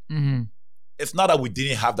 Mm-hmm. It's not that we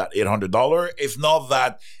didn't have that $800. It's not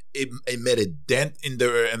that it made a dent in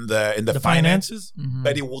the finances, Mm-hmm.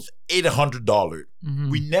 but it was $800. Mm-hmm.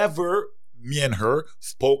 We never, me and her,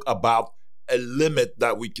 spoke about a limit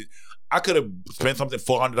that we could. I could have spent something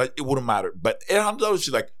 $400. It wouldn't matter. But $800.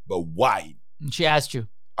 She's like, but why? She asked you,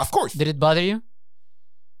 Of course. did it bother you?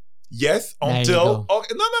 Yes. There you Until go.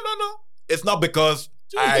 okay, no. It's not because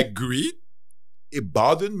I agreed. It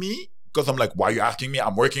bothered me because I'm like, why are you asking me?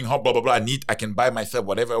 I'm working hard. Blah blah blah. I can buy myself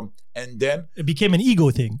whatever. And then it became an ego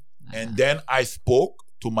thing. I spoke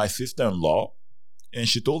to my sister-in-law, and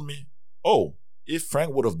she told me, "Oh, if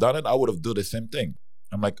Frank would have done it, I would have done the same thing."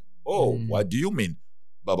 I'm like, "Oh, what do you mean?"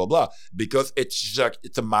 Blah blah blah. Because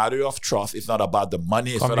it's a matter of trust. It's not about the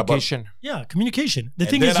money. It's not about. Communication. Yeah, communication. The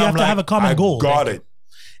And thing is, then you I'm have to have a like, common I goal. Got it.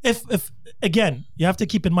 If again, you have to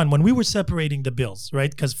keep in mind when we were separating the bills, right?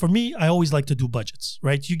 Because for me, I always like to do budgets,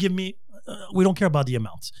 right? You give me, we don't care about the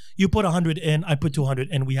amounts. You put 100 in, I put 200,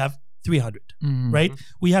 and we have 300, Mhm. right?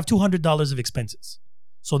 We have $200 of expenses,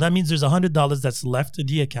 so that means there's $100 that's left in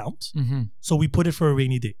the account. Mhm. So we put it for a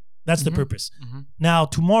rainy day. That's the Mhm. purpose. Mhm. Now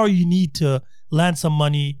tomorrow you need to land some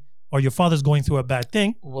money, or your father's going through a bad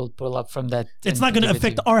thing. We'll pull up from that. It's and not going to give it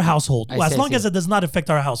affect you. our household. I Well, as see, I long see. as it does not affect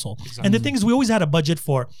our household. And the thing is, we always had a budget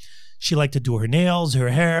for, she liked to do her nails, her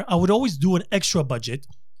hair. I would always do an extra budget.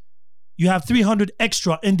 You have 300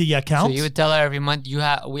 extra in the So account. you would tell her every month we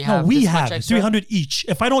have. no, this we much have extra? 300 each.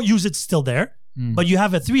 If I don't use it, it's still there. Mm. But you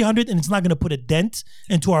have a 300 and it's not going to put a dent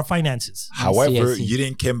into our finances. However, I see. you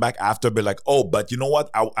didn't come back after, be like, oh, but you know what?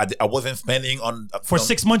 I wasn't spending on For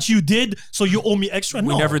 6 months you did, so you owe me extra? We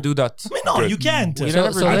No. never do that. I mean, no, Good. you can't. We So,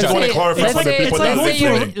 never- so I let's just wanna say, clarify let's for the say, people that let's say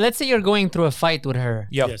don't you're, know. let's say you're going through a fight with her,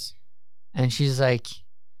 Yep. Yes. and she's like,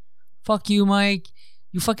 "Fuck you, Mike.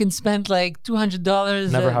 You fucking spent like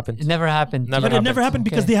 $200." Never happened. It never happened. Never But it never happened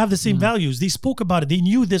because Okay. they have the same values. They spoke about it. They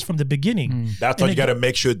knew this from the beginning. Mm. That's And why you it- got to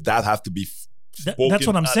make sure that has to be spoken. That's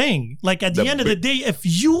what I'm at- saying. Like at the the end of the big- day, if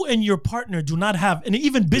you and your partner do not have, and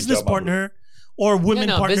even business job, Abu. partner or women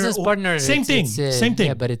No, partner, business or- partner. same thing, same thing.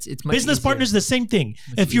 Yeah, but it's much Business easier. partner is the same thing.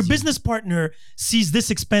 If your easier. business partner sees this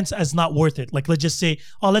expense as not worth it, like let's just say,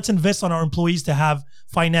 oh, let's invest on our employees to have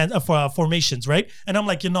finance for formations, right? And I'm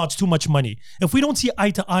like, it's too much money. If we don't see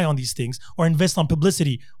eye to eye on these things, or invest on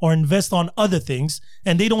publicity, or invest on other things,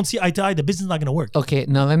 and they don't see eye to eye, the business is not going to work. Okay,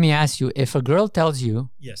 now let me ask you: if a girl tells you,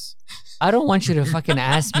 Yes. I don't want you to fucking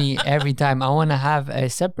ask me every time. I want to have a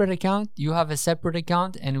separate account. You have a separate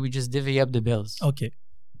account, and we just divvy up the bills. Okay.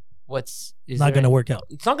 Is Not there- going to work out.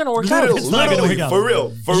 It's not gonna work Literally, out. It's not gonna literally, work out. For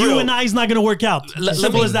real. For You real. and I is not going to work out. Let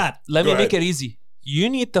Simple me- as that. Let me Go make ahead. it easy. You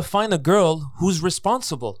need to find a girl who's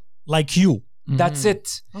responsible. Like you. That's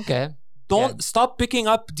it. Okay. Don't stop picking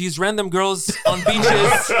up these random girls on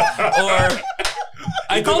beaches or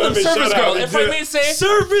I call them Let me service shut girl. up. If I may say,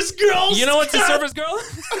 Service girls. you know what's a service girl?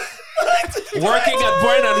 Working at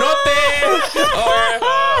Buena Notte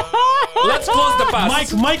or let's close the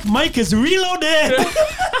past. Mike is reloaded.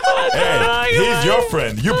 Hey, he's your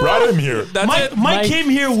friend. You brought him here. That's Mike it. Mike came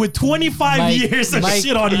here with 25 years of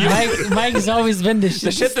shit on you. Mike's always been the shit.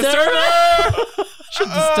 The shit disturber. should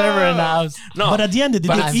disturb her in the house. No, But at the end of the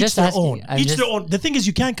But day, I'm each just their asking. own. I'm Each just their own. The thing is,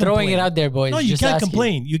 you can't complain. Throwing it out there, boys. No, you Just can't asking.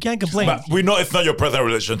 complain. You can't complain. But we know it's not your present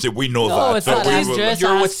relationship. We know No, that. it's not. we I'm will- just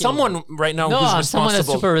you're with asking. someone right now No, who's I'm someone that's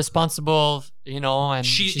responsible. super responsible, and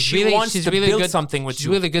She really, wants she's to really build good. something with She's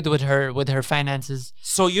you. really good with her finances.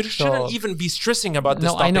 So you shouldn't So- even be stressing about this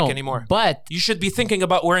No, I topic know, anymore. but You should be thinking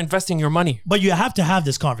about where investing your money. But you have to have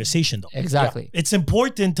this conversation, though. exactly. It's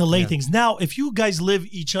important to lay things. Now, if you guys live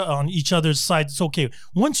on each other's side, it's okay.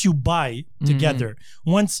 Once you buy together,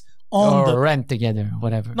 once on Or the rent together,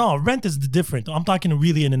 whatever. no, rent is different. I'm talking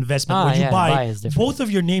really an investment Ah, where you yeah, buy buy is different. both of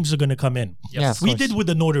your names are going to come in. Yeah, of We course. did with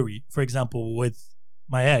the notary, for example, with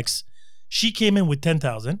my ex. She came in with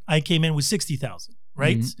 10,000. I came in with 60,000.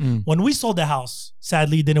 Right? Mm-hmm. When we sold the house,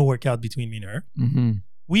 sadly, it didn't work out between me and her. Mm-hmm.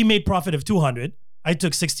 We made profit of 200. I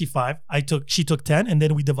took 65. She took 10, and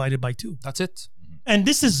then we divided by 2. That's it. And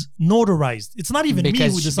this is notarized. It's not even me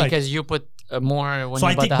who decides. Because you put more when So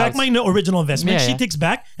you I bought take the back house. my original investment. Yeah, she yeah. takes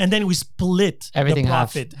back, and then we split Everything the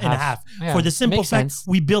half, profit in half. half. Yeah, For the simple makes fact, sense.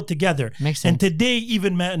 we built together. Makes And sense. today,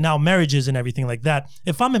 even now, marriages and everything like that.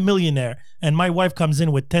 If I'm a millionaire and my wife comes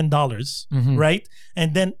in with $10, Mhm. right,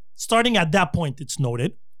 and then starting at that point, it's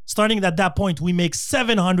noted. Starting at that point, we make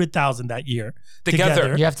 700,000 that year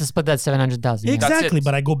Together. You have to split that 700,000. yeah. Exactly, it.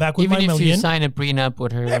 but I go back with Even my if million. you sign a prenup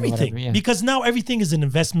with her, Everything, whatever, yeah. because now everything is an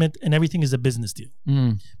investment and everything is a business deal.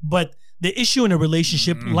 Mm. But the issue in a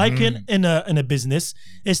relationship, like in a business,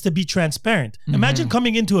 is to be transparent. Imagine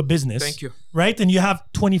coming into a business, Thank you. right, and you have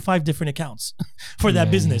 25 different accounts for that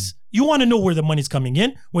Yeah, business. You want to know where the money's coming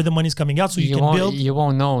in, where the money's coming out, so you can won't, build. You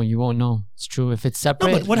won't know. You won't know. It's true. If it's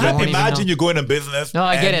separate, but what you won't happens- even Imagine know. you go in a business. No,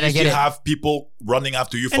 I get and it, I you get still it. have people running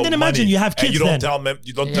after you for And then imagine money, you have and kids you don't then. tell them.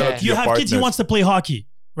 You don't Yeah. tell it to You your have partners. kids, he wants to play hockey,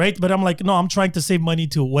 right? But I'm like, no, I'm trying to save money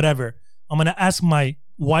to whatever. I'm gonna ask my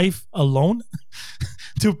wife alone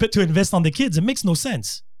to invest on the kids. It makes no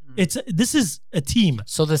sense. This is a team.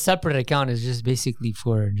 So the separate account is just basically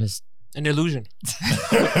for just An illusion.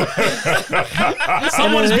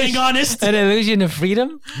 Someone's being honest. an illusion of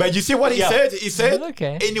freedom. But you see what he said? He said,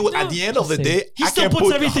 Okay. anyway, at the end of the day, He I still can puts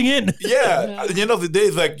put everything in. Yeah, at the end of the day,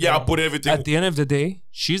 it's like, yeah, I'll put everything. At the end of the day,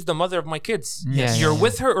 she's the mother of my kids. Yeah, You're yeah,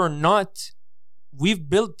 with her or not, we've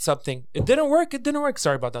built something. It didn't work. It didn't work.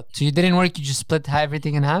 Sorry about that. So you didn't work. You just split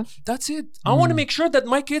everything in half. That's it. I want to make sure that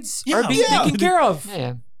my kids Yeah. are being Yeah. taken care of.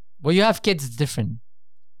 Yeah. Well, you have kids. It's different.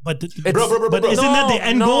 But Bro. but isn't that the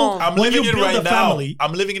end No, goal? I'm when living you it build right a now. family,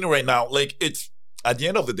 I'm living in it right now. Like, it's at the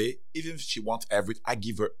end of the day, even if she wants everything, I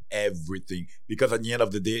give her everything, because at the end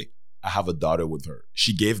of the day, I have a daughter with her.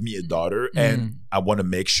 She gave me a daughter, and I want to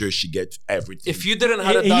make sure she gets everything. If you didn't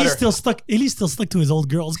have a Eli's daughter, still stuck. Eli's still stuck to his old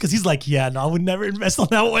girls because he's like, yeah, no, I would never invest on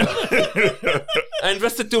that one. I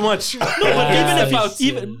invested too much. But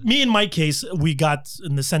even me in my case, we got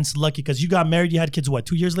in the sense lucky because you got married, you had kids. What,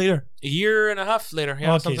 2 years later? A year and a half later.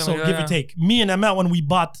 Yeah, Okay, something so like give that, or take. Me and Emma, when we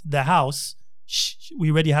bought the house, we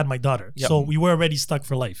already had my daughter, Yep. so we were already stuck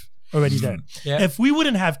for life, already there. Yeah. If we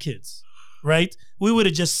wouldn't have kids, right, we would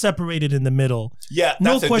have just separated in the middle. yeah,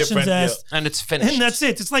 No that's a questions different- asked. And it's finished. And that's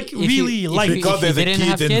it. It's like you- really if like you- Because there's a didn't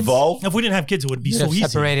have kid kids, involved. if we didn't have kids, it would be You so have easy.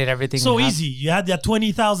 separated everything. So in half. easy. You had that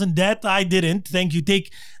 20,000 debt. I didn't. Thank you.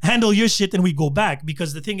 Handle your shit and we go back.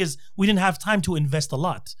 Because the thing is, we didn't have time to invest a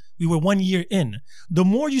lot. We were 1 year in. The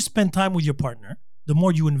more you spend time with your partner, the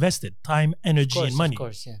more you invested time, energy, Of course, and money. Of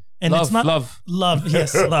course, yeah. And Love, it's not love.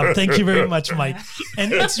 Yes, love. Thank you very much, Mike.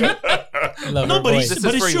 And it's Love no, her but, boys. This is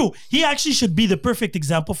but it's for you. true. He actually should be the perfect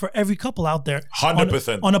example for every couple out there.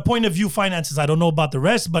 100%. On a point of view, finances. I don't know about the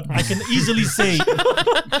rest, but I can easily say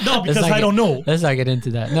no because not I don't know. Let's not get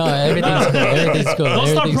into that. No, everything's cool. Everything's cool. Don't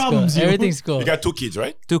start Everything's problems, cool. you. Everything's cool. You got 2 kids,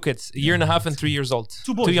 right? 2 kids, a year and a half and 3 years old.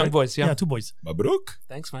 Two boys, 2 young right? boys. Yeah. 2 boys. Mabruk.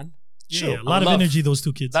 Thanks, man. Yeah, a lot of Love. energy, those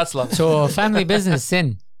 2 kids. That's love. So family business,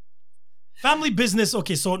 sin. Family business.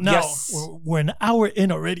 Okay, so now Yes. we're an hour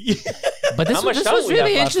in already. But How much this time was we have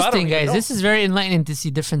really left? I don't interesting, even guys. know. This is very enlightening to see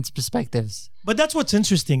different perspectives. But that's what's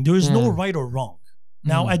interesting. There is no Yeah. right or wrong.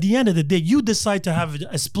 Now, Mm. at the end of the day, you decide to have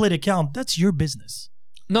a split account. That's your business.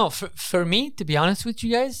 No, for me, to be honest with you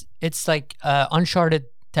guys, it's like uncharted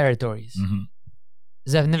territories.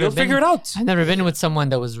 'Cause I've never You'll been, figure it out. I've never been with someone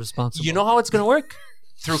that was responsible. You know how it's going to work?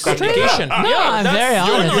 Through communication. No, I'm very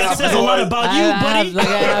honest. That says a lot about you, buddy. I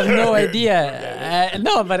have no idea.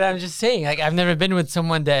 No, but I'm just saying, like, I've never been with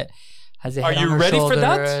someone that has a Are head you on ready her for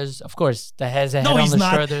that? shoulders. Of course, that has a head No, on he's the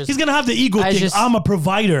not. shoulders. He's gonna have the ego I thing. just- I'm a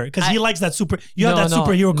provider because he likes that super. You have that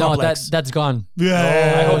superhero no, complex. that's gone.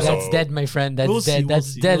 Yeah. I hope so. that's dead, my friend. That's We'll see, dead. we'll That's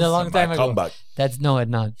see, dead we'll a long see. time ago. Come back. That's no,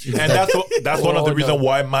 it's not. It's And dead. that's one of the Oh, reasons no.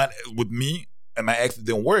 why with me and my ex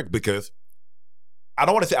didn't work, because I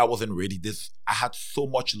don't want to say I wasn't ready. I had so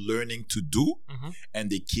much learning to do, Mhm. and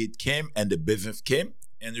the kid came and the business came,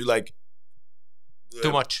 and you're like,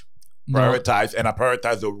 Too much. No, prioritize, and I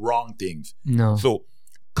prioritize the wrong things. no. So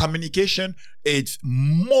communication, it's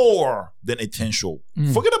more than essential.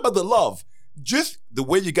 Mm. Forget about the love. Just the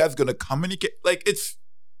way you guys gonna communicate, like it's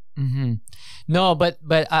Mm-hmm. No, but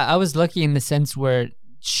I was lucky in the sense where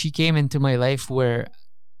she came into my life where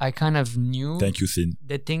I kind of knew thank you, Sin.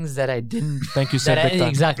 the things that I didn't. Thank you, that Sid. I, Big time.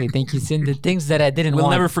 exactly. Thank you, Sin. The things that I didn't We'll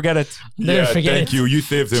want. never forget it. Never forget thank it. you. You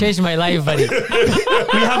saved him. Changed my life, buddy.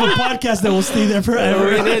 We have a podcast that will stay there forever.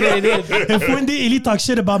 We did. If one day Eli talks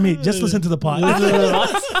shit about me, just listen to the pod.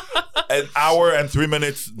 An hour and 3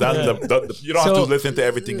 minutes. That's you don't have So- to listen to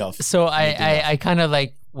everything else. So I kind of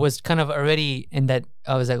like was kind of already in that.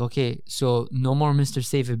 I was like, okay, so no more Mr.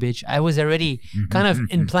 Save a Bitch. I was already kind of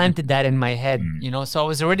implanted that in my head, you know. So I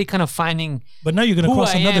was already kind of finding. But now you're going to Who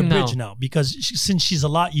cross I another am bridge now. now because since she's a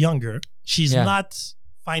lot younger, she's Yeah. not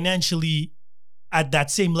financially at that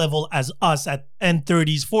same level as us at end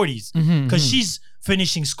 30s, 40s. Mhm, Because mhm. she's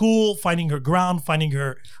finishing school, finding her ground, finding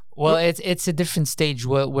her. Well, it's a different stage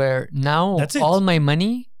where now That's it. all my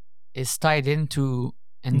money is tied into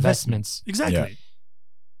investments. Exactly. Yeah.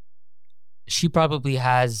 She probably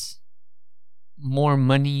has more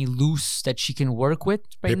money loose that she can work with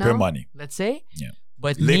right Paper now. money. Let's say. Yeah.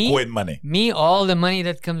 But Liquid money. me, all the money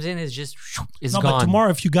that comes in is just is No, gone. but tomorrow,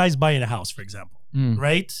 if you guys buy in a house, for example, Mm.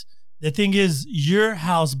 right? The thing is, your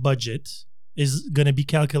house budget is going to be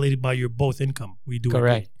calculated by your both income. We do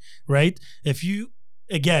Correct. agree, right? If you,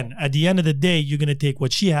 again, at the end of the day, you're going to take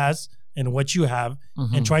what she has and what you have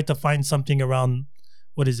Mhm. and try to find something around,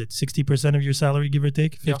 what is it, 60% of your salary, give or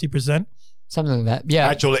take, 50%? Something like that. Yeah.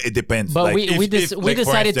 Actually, it depends. But Like, we if- we, if, we like, for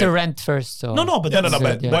decided to instance- rent first. So No, but No, no, that's no.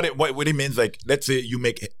 That's But it, yeah. what it means, like, let's say you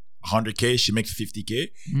make 100K, she makes 50K.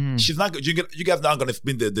 Mm. She's not. You guys not gonna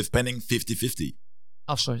spend the spending 50-50.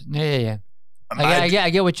 Of course. Yeah. It I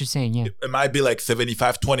might- get what you're saying. Yeah. It might be like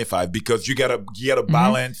 75-25 because you gotta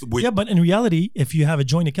balance with. Yeah, but in reality, if you have a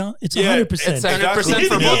joint account, it's Yeah, 100%. it's 100% Exactly.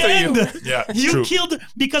 for In both the of you. end, Yeah, you true. killed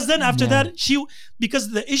because then after Yeah. that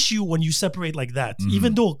because the issue when you separate like that, Mhm.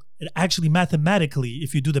 even though it actually mathematically,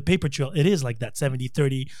 if you do the paper trail, it is like that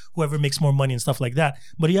 70-30, whoever makes more money and stuff like that.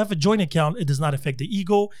 But you have a joint account, it does not affect the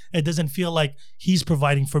ego. It doesn't feel like he's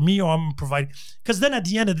providing for me or I'm providing. Because then at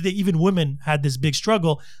the end of the day, even women had this big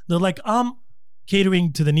struggle. They're like, I'm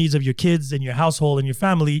catering to the needs of your kids and your household and your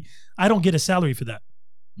family. I don't get a salary for that.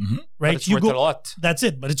 Mhm. Right? But it's worth a lot. That's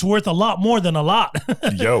it. But it's worth a lot more than a lot.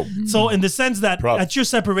 Yo, So in the sense that Props. at your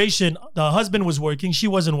separation, the husband was working, she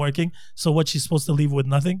wasn't working. So what, she's supposed to leave with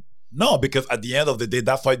nothing? no, because at the end of the day,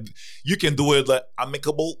 that's why you can do it like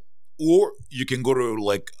amicable, or you can go to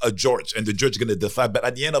like a judge, and the judge is gonna decide. But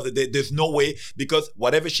at the end of the day, there's no way because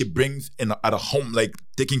whatever she brings in at a home, like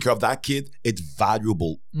taking care of that kid, it's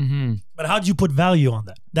valuable. Mm-hmm. But how do you put value on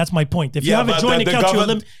that? That's my point. If you Yeah, have a but joint the account,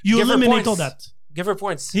 government- you Give her eliminate points. all that. Give her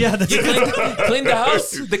points. Yeah, that's You clean the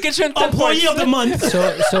house, the kitchen. 10 Employee points. of the month.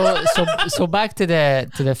 So back to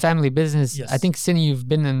the family business. Yes. I think Cindy, you've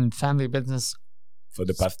been in family business For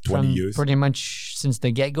the past 20 from years. pretty much since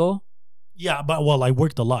the get go. Yeah, but well, I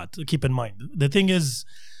worked a lot. Keep in mind. The thing is,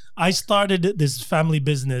 I started this family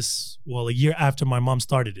business, well, a year after my mom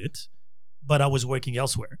started it, but I was working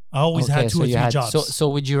elsewhere. I always had two or three jobs. So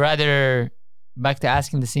would you rather, back to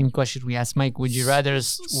asking the same question we asked Mike, would you rather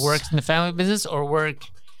work in the family business or work?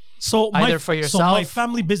 So Either for So my yourself-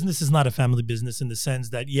 family business is not a family business in the sense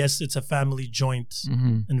that yes, it's a family joint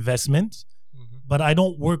Mhm. investment, Mhm. but I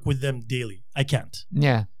don't work with them daily. I can't.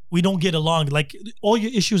 Yeah. We don't get along. Like all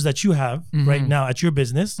your issues that you have right Mhm. now at your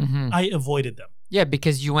business, Mhm. I avoided them. Yeah,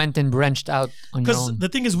 because you went and branched out on your Because own. the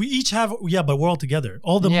thing is, we each have, but we're all together.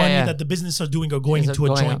 All the Yeah, money yeah. that the business are doing are going Is into a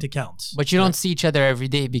going joint up. account. But you don't see each other every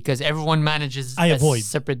day because everyone manages I a avoid.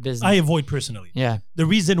 separate business. I avoid personally. Yeah. The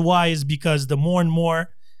reason why is because the more and more,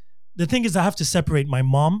 the thing is, I have to separate my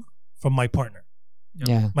mom from my partner,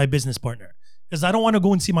 Yeah. my business partner. Because I don't want to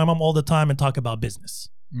go and see my mom all the time and talk about business.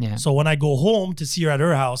 Yeah. So when I go home to see her at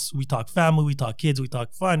her house, we talk family, we talk kids, we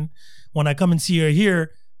talk fun. When I come and see her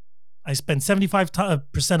here, I spend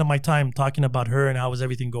 75% of my time talking about her and how is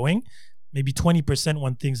everything going. Maybe 20%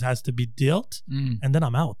 when things has to be dealt, Mm. and then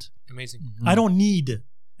I'm out. Amazing. I don't need,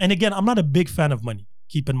 and again, I'm not a big fan of money.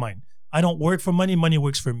 Keep in mind, I don't work for money. Money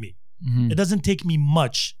works for me. Mhm. It doesn't take me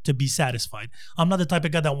much to be satisfied. I'm not the type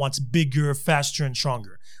of guy that wants bigger, faster, and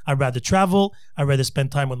stronger. I'd rather travel. I'd rather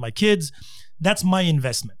spend time with my kids. That's my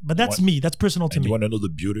investment. But that's What- me. That's personal to And me. you want to know the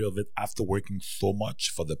beauty of it? After working so much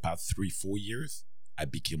for the past 3-4 years, I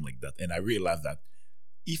became like that. And I realized that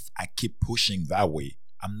if I keep pushing that way,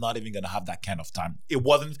 I'm not even gonna have that kind of time. It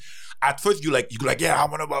wasn't. At first, you're like, yeah, I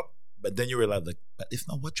want to, but then you realize like, but it's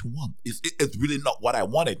not what you want. It's really not what I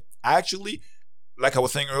wanted. Actually, like I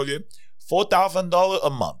was saying earlier, $4,000 a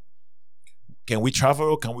month. Can we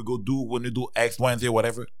travel? Can we go when we do X, Y, and Z,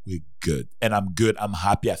 whatever? We're good. And I'm good. I'm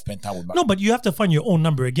happy I spent time with my... No, but you have to find your own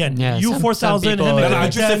number again. Yeah, you some 4,000, people- him No, again, I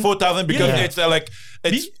just said 4,000 because Yeah. it's like...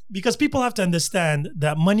 It's, because people have to understand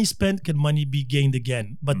that money spent can money be gained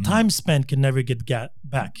again, but time spent can never get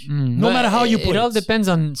back. No But matter how you put it it. all depends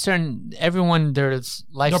on everyone, their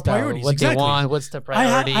lifestyle, priorities, what exactly. they want, what's the I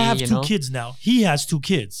priority. have you two know? kids now. He has 2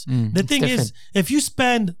 kids. The it's thing is, different. if you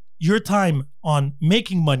spend your time on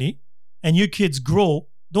making money and your kids grow,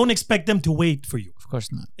 don't expect them to wait for you. Of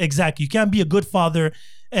course not. Exactly. You can't be a good father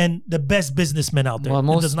and the best businessman out there. Well, It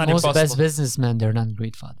most does not best impossible. businessmen, they're not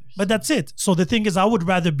great fathers. But that's it. So the thing is, I would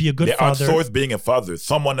rather be a good they father. outsource being a father.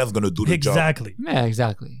 Someone else going to do the job. Exactly. Yeah,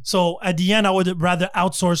 exactly. So at the end, I would rather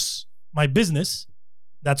outsource my business.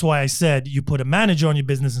 That's why I said you put a manager on your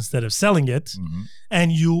business instead of selling it, Mhm.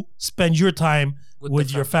 and you spend your time With with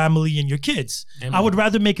the your family and your kids. Amen. I would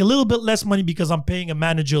rather make a little bit less money because I'm paying a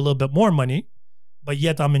manager a little bit more money, but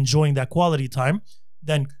yet I'm enjoying that quality time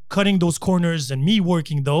than cutting those corners and me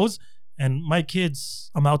working those. And my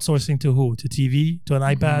kids, I'm outsourcing to who? To TV, to an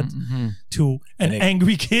iPad, Mhm. to And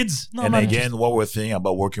angry kids. No, And I'm not again, what we're saying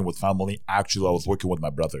about working with family, actually, I was working with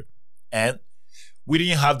my brother. And we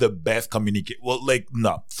didn't have the best communicate. Well, like,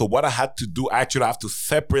 no. So what I had to do, actually, I have to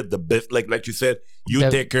separate the best. Like you said, you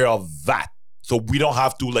The- take care of that. So we don't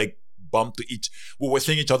have to, like, bump to each. We were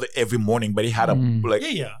seeing each other every morning, but he had a, like,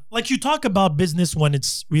 Yeah. Like you talk about business when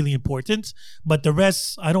it's really important, but the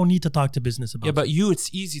rest, I don't need to talk to business about. Yeah, but you,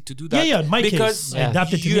 it's easy to do that. Yeah, in my because case, I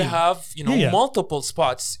adapted to you me. have, Yeah. multiple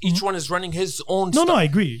spots. Each one is running his own No, stuff. I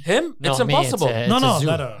agree. Him, No, it's me, impossible. It's No, a zoo.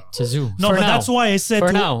 that, It's a zoo. No, For but now. that's why I said For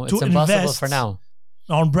to, now, to it's impossible invest for now.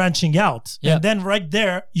 on branching out. Yeah. And then right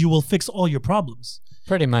there, you will fix all your problems.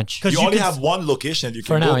 Pretty much. Because you only have one location. You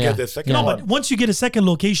For can go now, get yeah. the second Yeah. No, one. but once you get a second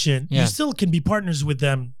location, Yeah. you still can be partners with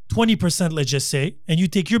them 20%, let's just say, and you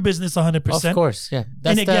take your business 100%. Of course, yeah.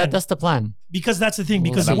 again- That's the plan. Because that's the thing.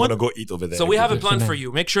 Because And I'm one, going to go eat over there. So we have a Good for plan men. for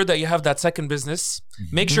you. Make sure that you have that second business.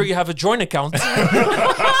 Make sure you have a joint account.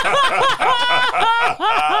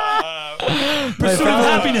 pursuit of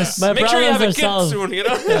happiness. My Make sure you have a problems kid are solved. soon, you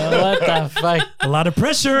know? Yeah, what the fuck? A lot of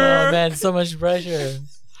pressure. Oh man, so much pressure.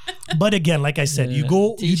 But again, like I said, you Yeah.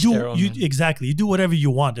 go, To you each do, their own, you man. exactly, you do whatever you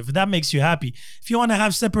want. If that makes you happy, if you want to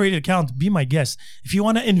have separated account, be my guest. If you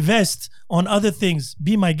want to invest on other things,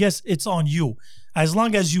 be my guest. It's on you. As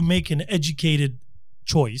long as you make an educated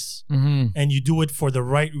choice Mm-hmm. and you do it for the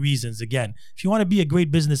right reasons. Again, if you want to be a great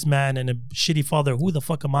businessman and a shitty father, who the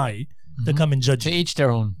fuck am I to come and judge To you? each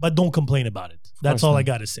their own. But don't complain about it. That's course all not. I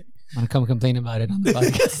gotta say. I'm gonna come complain about it on the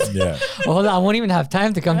podcast. Yeah. Oh, hold on, I won't even have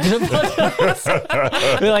time to come to the podcast.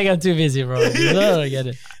 I feel like I'm too busy, bro. I don't get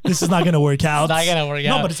it. This is not gonna work out. It's not gonna work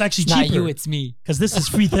out. No, but it's actually It's not cheaper you, it's me. because this is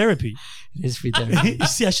free therapy. It is free therapy. You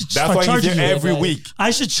see, I should That's start why he's charging here you. every Yeah. week.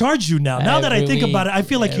 I should charge you now. Now that I Every think about it, week. I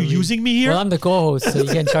feel like you're Every- using me here. Well, I'm the co-host, so you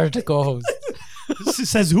can charge the co-host.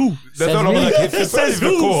 Says who? That's Says what I'm me. like. It Says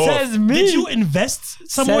who? Says me. Did you invest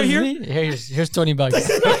somewhere Says here? me. Here's $20.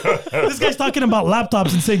 This guy's talking about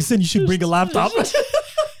laptops and saying, "Sin, you should bring a laptop."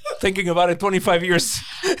 Thinking about it 25 years.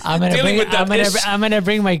 I'm gonna Dealing bring. with that ish. I'm gonna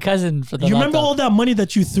bring my cousin for the. You remember laptop. all that money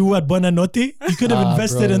that you threw at Buonanotte? You could have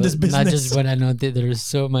invested Bro, in this business. Not just when I know that there's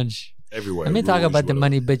so much. Everywhere. Let me talk Rouge, about the whatever.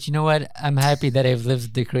 money, but you know what? I'm happy that I've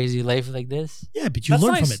lived the crazy life like this Yeah, but you That's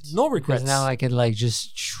learn nice. from it. No because regrets. now I can like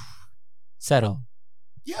just settle.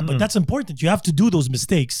 Yeah, but that's important. You have to do those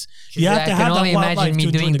mistakes. You have I to can have only that wild imagine life me to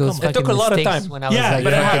enjoy doing the those comeback. It took fucking a lot of mistakes time. when I was Yeah, like,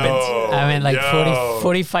 but it young. happened. I mean, like Yo.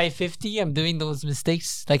 45, 50, I'm doing those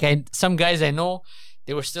mistakes. Like some guys I know,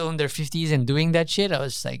 they were still in their 50s and doing that shit. I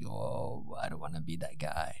was just like, oh, I don't want to be that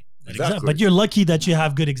guy. Exactly. But you're lucky that you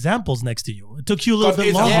have good examples next to you. It took you a little But bit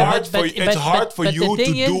it's longer. Yeah, hard but- for but- it's hard but- for but the you to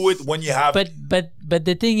thing do is- it when you have. But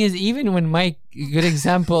the thing is, even when my good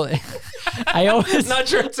example, I always Not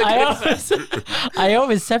sure it's a good example. I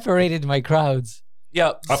always separated my crowds.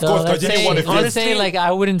 Yeah. Of So course, because let's you didn't say- want to feel. let's say Honestly- like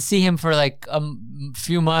I wouldn't see him for like a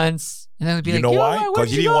few months, and then I'd be You like, know "Yo, why? where'd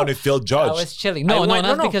Because you didn't go?" want to feel I judged. was chilling. I No, went-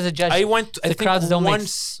 not because of judge. I went, I The think, crowds don't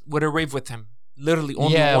once with a rave with him. Literally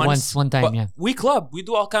only Yeah, once. one time, But yeah. We club. We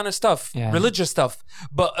do all kind of stuff. Yeah. Religious stuff.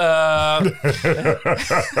 But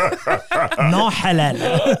No halal.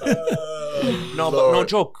 no, but no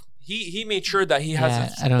joke. he made sure that he has Yeah,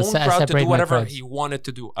 his I don't own se- I crowd to separate do my whatever crowds. he wanted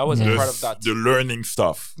to do. I wasn't Yeah. part of that. The learning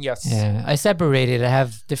stuff. Yes. Yeah, I separated. I have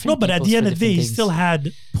different. No, but at peoples the end for of the day, he different still things.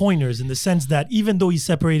 had pointers in the sense that even though he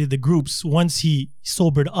separated the groups, once he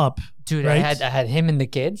sobered up, Dude, right? I had him and the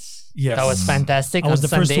kids. Yes. That was fantastic. I was On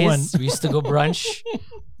the first Sundays, one. we used to go brunch.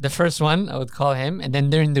 The first one, I would call him, and then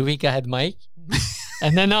during the week I had Mike,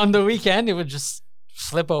 and then on the weekend it would just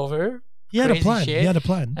flip over. he had a Crazy plan. shit. He had a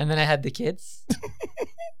plan. And then I had the kids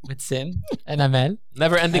with Sin and Amel.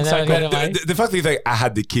 Never ending And then I cycle. got Mike. The fact is like I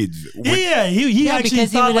had the kids. Yeah, he Yeah, actually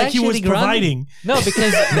because he thought would like he was actually grunt. providing No,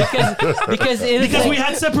 because it was because like, we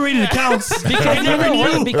had separated accounts. because I you never know knew.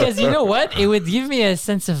 what? Because you know what? It would give me a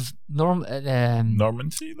sense of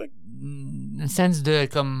Normandy, like a sense de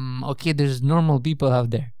comme okay, there's normal people out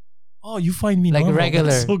there. Oh, you find me Like normal. regular.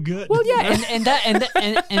 That's so good. Well, yeah,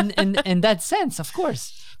 and in that sense, of course.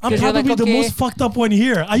 I'm 'Cause you're probably like, the okay. most fucked up one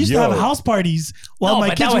here. I used to have Yo. house parties while my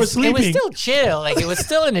but kids that were was, sleeping. It was still chill. Like it was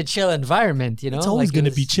still in a chill environment, you know. It's always Like, it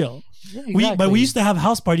going to be was- chill. Yeah, But we exactly. used to have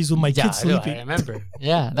house parties with my Yeah, kids I know, sleeping. I remember.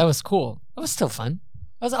 Yeah, that was cool. That was still fun.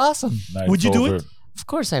 That was awesome. nah, Would it's you do over. it? Of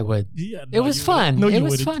course I would. Yeah, It was you fun. wouldn't. No, It you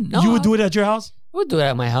was wouldn't. fun. No, You would do it at your house? I would do it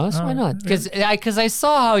at my house. Why Alright. not? Because I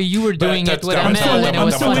saw how you were doing it with I'm I'm Amel, still, and it I'm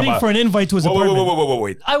was still fun. waiting for an invite to his Wait, apartment.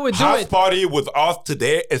 wait. I would do House it. party with us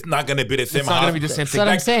today is not gonna be the same. It's not gonna be the same That's thing. what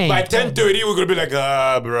I'm saying. By 10:30, we're gonna be like,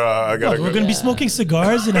 bro, I gotta We're go. going to be smoking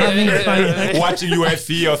cigars and having Watching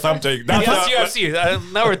UFC or something. That's Yes,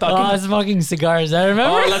 UFC. Now we're Oh, talking. I was smoking cigars. I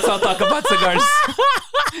remember. Oh, let's not talk about cigars.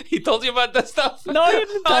 He told you about that stuff. No, you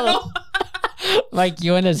didn't I tell know. him. Mike,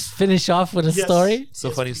 you want to finish off with a Yes. story?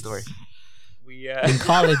 So funny story. We In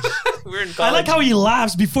college. we're in I college. like how he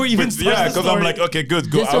laughs before he even starts Yeah, the because story. I'm like, okay, good.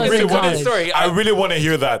 This I was really in want college. to. Story. I really want to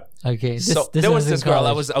hear that. Okay. So there was in this girl.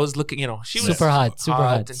 college. I was looking. You know, she was Super hot, super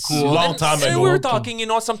hot. and cool. Long And- time and ago. we were talking. You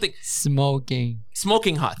know, something smoking.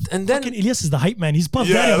 smoking hot, and then Fucking Elias is the hype man. He's Puff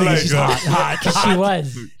Yeah, Daddy. like, She's hot, hot, She hot.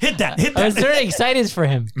 was. Hit that. I was very excited for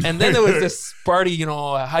him. and then there was this party. You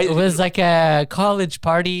know, It was like a college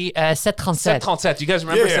party. 737. 737. You guys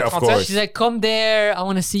remember Yeah, of 737? course. She's like, come there. I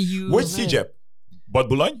want to see you. Where's CJEP? Bud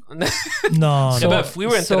Boulogne? No, So- no. Jeff, we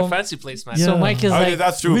were into so- the fancy place, man. Yeah. So Mike is Oh, like, yeah,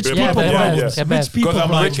 that's true. Rich But- people yeah, vibes. yeah. Rich people Because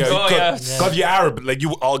I'm like, vibes. Oh, yeah. because you're Arab, like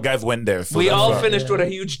you all guys went there. So We that's all why. finished with a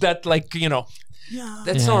huge debt, like, you know, Yeah.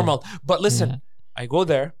 that's Yeah. normal. But listen, Yeah. I go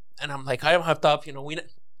there and I'm like, I'm hyped up. You know,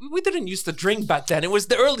 we didn't used to drink back then. It was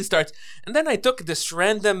the early starts. And then I took this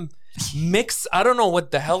random mix. I don't know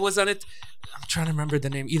what the hell was on it. I'm trying to remember the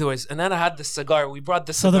name. Either ways. And then I had the cigar. We brought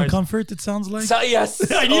the Southern cigars. Comfort, it sounds like. Yes.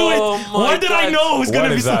 I knew Oh it. my Why did I God. know it was going What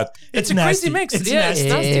to be is that? It's a crazy nasty. mix. It's Yeah, nasty.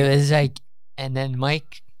 it's nasty. it was like, and then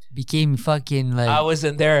Mike became fucking like, I was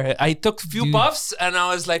in there. I took a few Dude. puffs and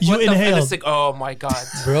I was like, You what the inhaled. and it's like, oh my God.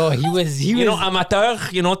 bro, he was, You know, amateur,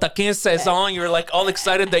 you know, t'as 15, 16 ans, you're like all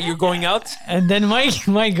excited that you're going out. and then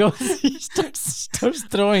Mike goes, he starts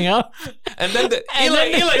throwing up. And then And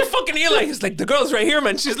Eli, then- fucking Eli, he's like, the girl's right here,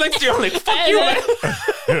 man. She's next to you. I'm like, fuck And you, then- man.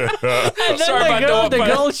 And then Sorry about the that,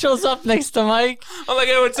 girl shows up next to Mike. I'm like,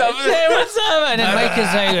 hey, what's up? Hey, what's up? And then Mike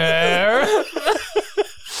is like,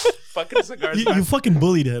 Fucking cigars, You man. fucking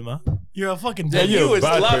bullied him, huh? You're a fucking Yeah, bully. you was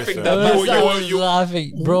bad laughing person. that I much. was, You- I was you-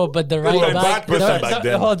 laughing, bro. But the were ride a back, bad person back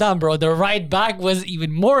then. hold on, bro. The ride back was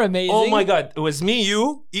even more amazing. Oh my God. It was me,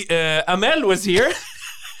 you, Amel was here,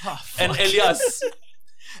 and Elias.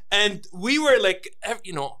 And we were like,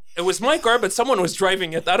 you know, it was my car, but someone was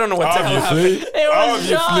driving it. I don't know what the hell happened. Obviously. It was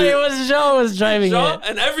Joe. Obviously. It was Joe was driving So, it.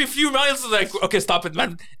 and every few miles, like, okay, stop it,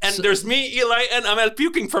 man. And there's me, Eli, and Amel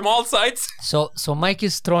puking from all sides. So Mike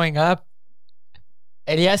is throwing up.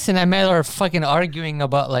 Elias and Amel are fucking arguing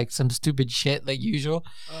about like some stupid shit like usual.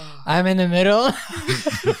 I'm in the middle.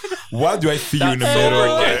 Why do I see you in the That's middle?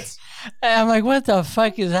 so Like, weird. And I'm like, what the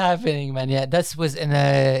fuck is happening, man? Yeah, that was in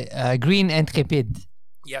a green Intrépide.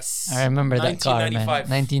 Yes. I remember that car, man. 1995.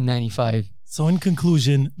 1995. So in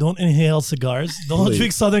conclusion, don't inhale cigars, don't Please.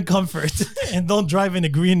 drink Southern Comfort, and don't drive in a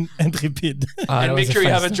green Intrépide. And make sure you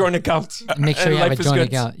have a joint account. Make sure And you have a life is joint good.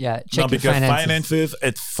 account. Yeah, no, check your because finances.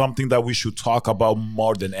 it's something that we should talk about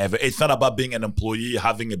more than ever. It's not about being an employee,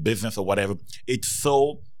 having a business or whatever. It's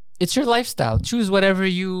so It's your lifestyle. Choose whatever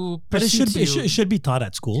you But it pursue. should, it should be taught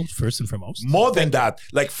at school, first and foremost. more than that.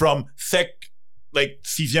 Like from sec, like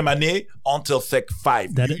 6e année until sec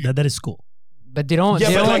 5. That is school. But they don't. Yeah,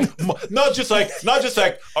 they but don't like not just like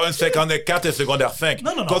en secondaire 4 et secondaire 5.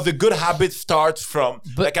 No. Because the good habit starts from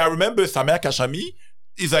But- like I remember Samer Kachami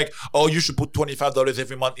is like, oh, you should put $25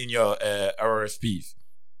 every month in your RRSPs.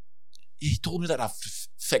 He told me that after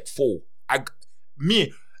sec 4.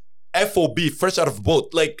 Me, FOB, fresh out of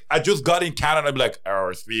boat. Like I just got in Canada, I'd be like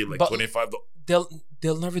RRSP, like But- $25.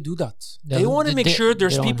 they'll never do that. They'll- They want to make sure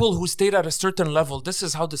there's they don't people who stayed at a certain level. This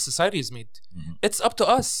is how the society is made. It's up to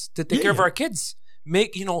us to take care of our kids.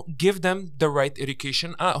 Give them the right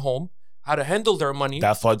education at home, how to handle their money.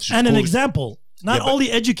 That's why And an example. Not Yeah, but- only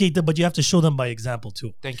educate them, but you have to show them by example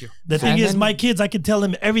too. Thank you. The thing And is, then- my kids, I can tell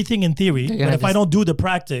them everything in theory, They're but gonna if I just- don't do the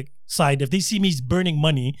practic side, if they see me burning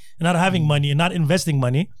money and not having money and not investing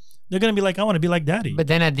money, they're gonna be like, I want to be like daddy. But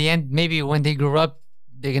then at the end, maybe when they grow up,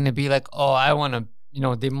 they're gonna be like, "Oh, I want to."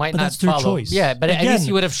 They might But not that's their follow. choice. Yeah, but at Again, least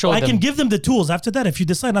you would have showed I them. can give them the tools. After that, if you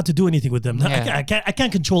decide not to do anything with them, Yeah. I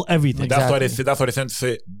can't control everything. That's why they Exactly. say. That's why they tend to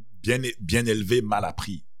say bien élevé, mal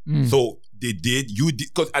appris. Mm. So they did. You did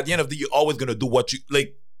because at the end of the day, you're always gonna do what you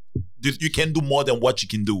like. You can do more than what you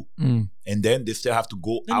can do, Mm. and then they still have to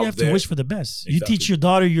go Then out you have there. to wish for the best. You Exactly. teach your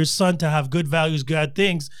daughter, your son to have good values, good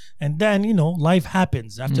things, and then life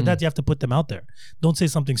happens. After that, you have to put them out there. Don't say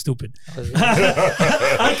something stupid.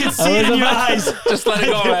 I can see it in your eyes. Just let it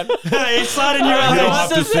go, man. I saw it in your eyes. You don't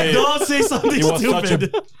have to say it. Don't say something It was such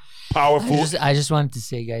stupid. a powerful. I just wanted to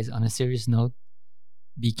say, guys, on a serious note,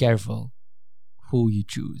 be careful who you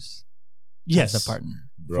choose Yes. as a partner.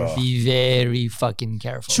 Bruh. Be very fucking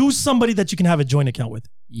careful. Choose somebody that you can have a joint account with.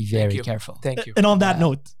 Be very you. careful. Thank you. And on that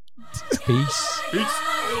note, Peace.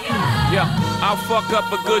 Yeah, I'll fuck up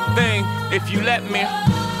a good thing if you let me.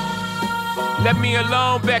 Let me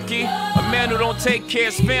alone, Becky. A man who don't take care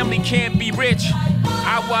of his family can't be rich.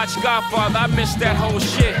 I watched Godfather, I missed that whole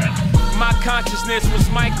shit. My consciousness was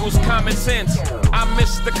Michael's common sense. I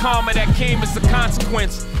missed the karma that came as a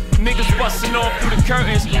consequence. Niggas busting off through the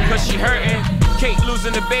curtains cause she hurting. Kate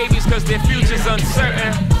losing the babies cause their future's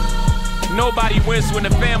uncertain. Nobody wins when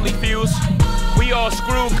the family feels. We all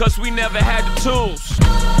screwed cause we never had the tools.